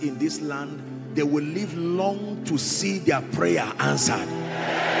fathers in this land. They will live long to see their prayer answered.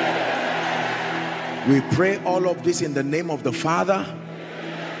 We pray all of this in the name of the Father,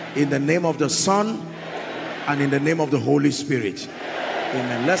 in the name of the Son, and in the name of the Holy Spirit.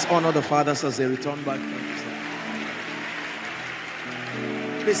 Amen. Let's honor the fathers as they return back.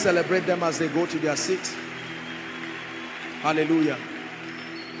 Please celebrate them as they go to their seats. Hallelujah.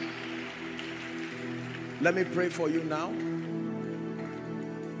 Let me pray for you now.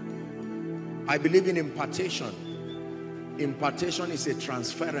 I believe in impartation. Impartation is a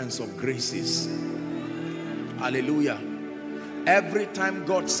transference of graces. Hallelujah. Every time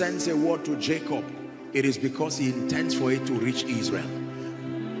God sends a word to Jacob, it is because he intends for it to reach Israel.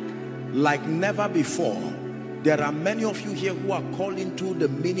 Like never before, there are many of you here who are called into the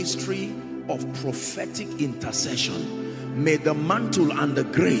ministry of prophetic intercession. May the mantle and the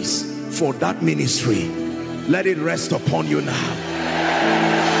grace for that ministry, let it rest upon you now.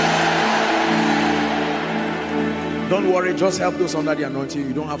 Don't worry, just help those under the anointing.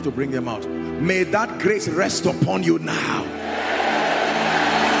 You don't have to bring them out. May that grace rest upon you now.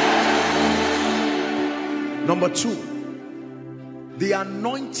 Number two, the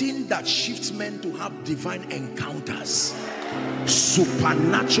anointing that shifts men to have divine encounters,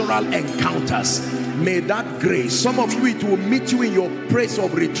 supernatural encounters. May that grace, some of you, it will meet you in your place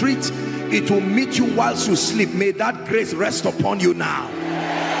of retreat. It will meet you whilst you sleep. May that grace rest upon you now.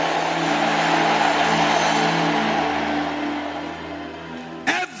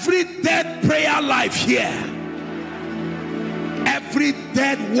 Every dead prayer life here, every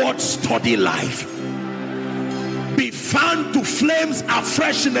dead word study life, be fanned to flames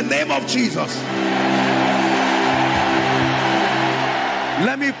afresh in the name of Jesus.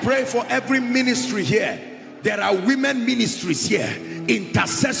 Let me pray for every ministry here. There are women ministries here,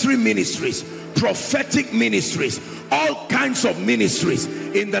 intercessory ministries, prophetic ministries, all kinds of ministries.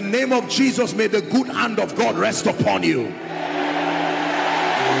 In the name of Jesus, may the good hand of God rest upon you.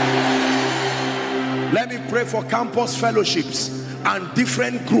 Let me pray for campus fellowships and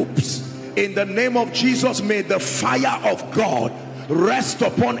different groups. In the name of Jesus, may the fire of God rest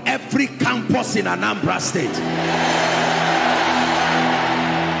upon every campus in Anambra State.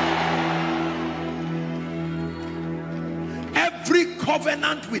 Every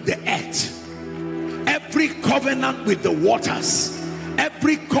covenant with the earth, every covenant with the waters,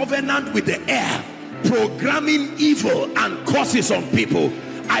 every covenant with the air, programming evil and curses on people,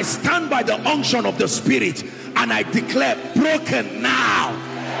 I stand by the unction of the Spirit and I declare, broken now.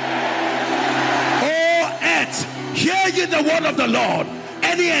 Oh earth, hear ye the word of the Lord.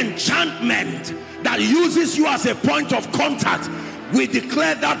 Any enchantment that uses you as a point of contact, we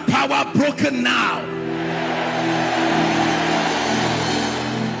declare that power broken now.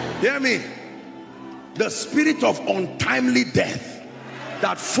 Hear me. The spirit of untimely death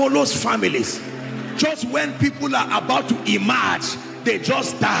that follows families, just when people are about to emerge, they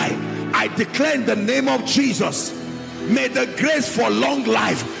just die. I declare in the name of Jesus, may the grace for long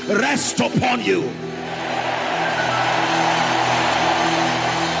life rest upon you.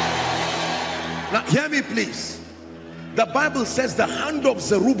 Now hear me please. The Bible says the hand of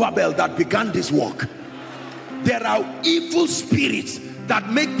Zerubbabel that began this work. There are evil spirits that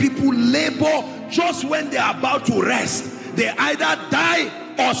make people labor just when they are about to rest. They either die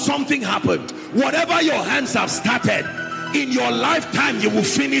or something happened. Whatever your hands have started, in your lifetime you will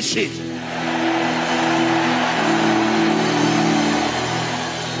finish it.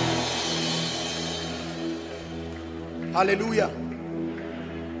 Hallelujah.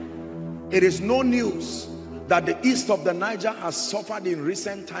 It is no news that the east of the Niger has suffered in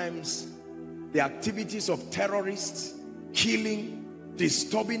recent times the activities of terrorists, killing,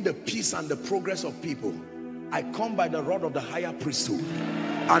 disturbing the peace and the progress of people. I come by the rod of the higher priesthood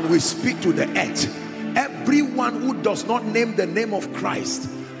and we speak to the earth. Everyone who does not name the name of Christ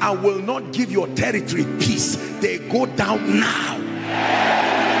and will not give your territory peace, they go down now.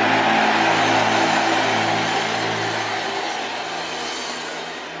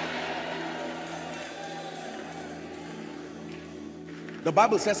 The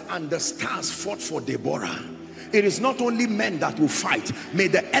Bible says, and the stars fought for Deborah. It is not only men that will fight. May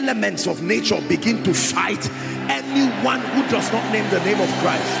the elements of nature begin to fight anyone who does not name the name of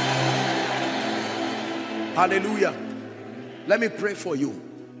Christ. Hallelujah. Let me pray for you.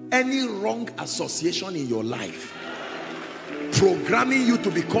 Any wrong association in your life, programming you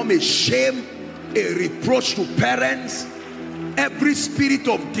to become a shame, a reproach to parents, every spirit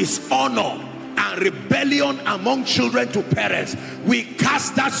of dishonor and rebellion among children to parents, we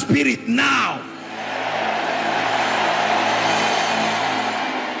cast that spirit now.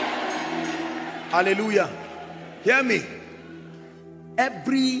 Hallelujah. Hear me.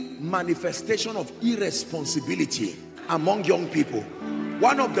 Every manifestation of irresponsibility among young people,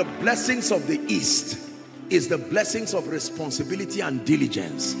 one of the blessings of the East is the blessings of responsibility and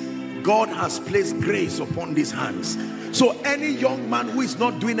diligence. God has placed grace upon these hands. So any young man who is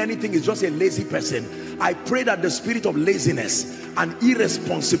not doing anything is just a lazy person. I pray that the spirit of laziness and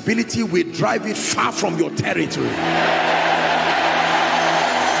irresponsibility will drive it far from your territory.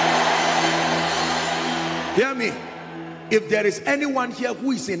 Hear me. If there is anyone here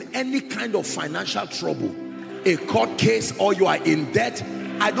who is in any kind of financial trouble, a court case, or you are in debt,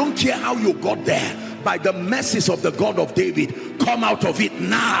 I don't care how you got there. By the mercies of the God of David, come out of it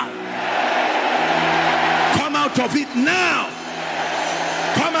now. Come out of it now.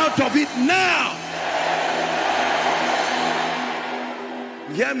 Come out of it now.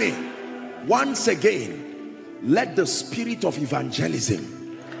 Hear me. Once again, let the spirit of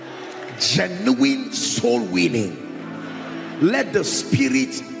evangelism, genuine soul winning, let the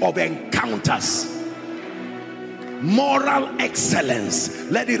spirit of encounters, moral excellence,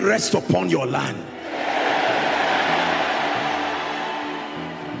 let it rest upon your land.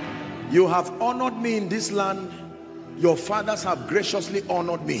 You have honored me in this land. Your fathers have graciously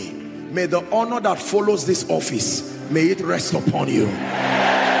honored me. May the honor that follows this office, may it rest upon you.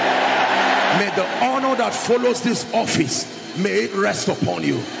 May the honor that follows this office, may it rest upon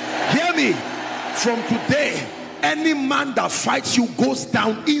you. Hear me. From today, any man that fights you goes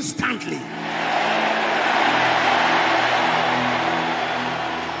down instantly.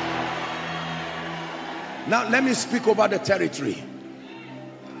 Now let me speak over the territory.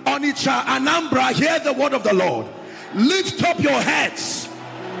 Onitsha, Anambra, hear the word of the Lord. Lift up your heads,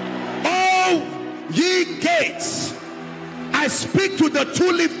 all ye gates. I speak to the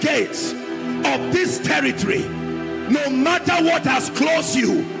two-leaf gates of this territory. No matter what has closed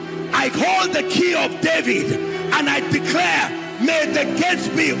you, I hold the key of David and I declare, may the gates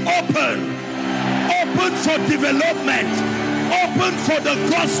be open. Open for development, open for the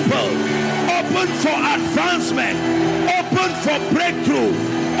gospel, open for advancement, open for breakthrough,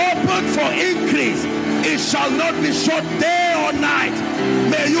 open for increase. It shall not be shut day or night.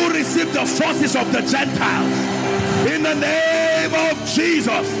 May you receive the forces of the Gentiles in the name of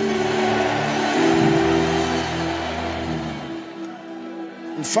Jesus.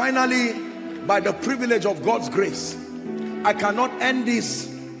 And finally, by the privilege of God's grace, I cannot end this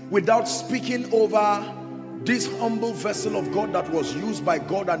without speaking over this humble vessel of God that was used by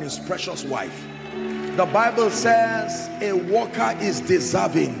God and his precious wife. The Bible says a worker is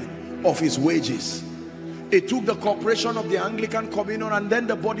deserving of his wages. It took the corporation of the Anglican Communion and then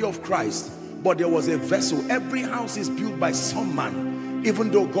the body of Christ, but there was a vessel. Every house is built by some man, even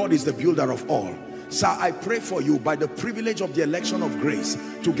though God is the builder of all. Sir, I pray for you by the privilege of the election of grace,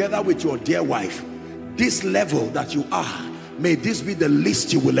 together with your dear wife, this level that you are, may this be the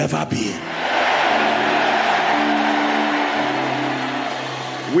least you will ever be.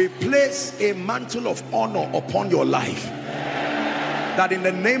 We place a mantle of honor upon your life, that in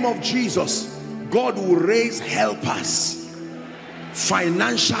the name of Jesus, God will raise helpers,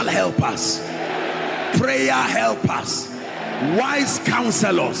 financial helpers, prayer helpers, wise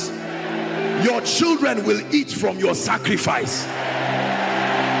counselors. Your children will eat from your sacrifice.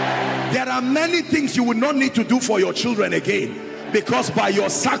 There are many things you will not need to do for your children again, because by your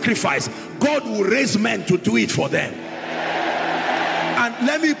sacrifice, God will raise men to do it for them. And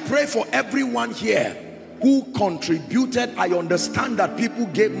let me pray for everyone here who contributed. I understand that people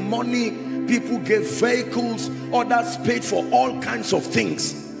gave money, people gave vehicles, others paid for all kinds of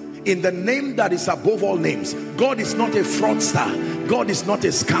things. In the name that is above all names, God is not a fraudster. God is not a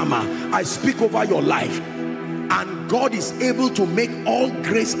scammer. I speak over your life, and God is able to make all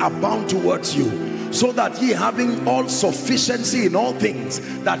grace abound towards you, so that ye, having all sufficiency in all things,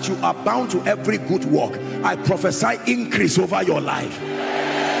 that you abound to every good work. I prophesy increase over your life.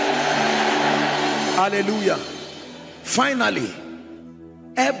 Hallelujah. Finally,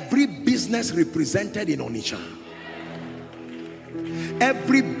 every business represented in Onitsha,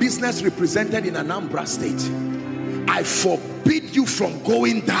 every business represented in Anambra State, I forbid you from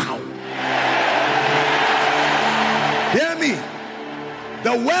going down. Hear me.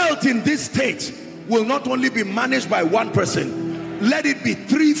 The wealth in this state will not only be managed by one person. Let it be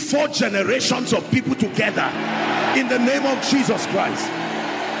 3-4 generations of people together, in the name of Jesus Christ.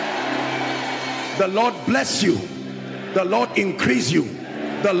 The Lord bless you. The Lord increase you.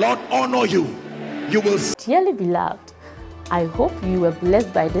 The Lord honor you. You will. Dearly beloved, I hope you were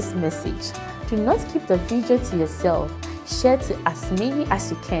blessed by this message. Do not keep the video to yourself. Share to as many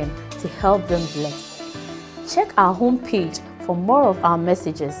as you can to help them bless. Check our homepage for more of our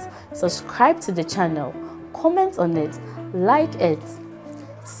messages. Subscribe to the channel, comment on it, like it.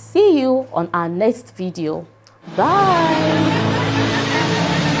 See you on our next video. Bye.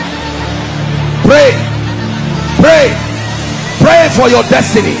 Pray, pray, pray for your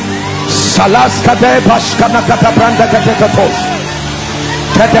destiny.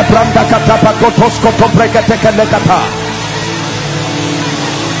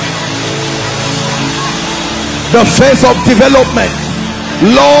 The phase of development.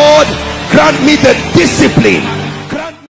 Lord, grant me the discipline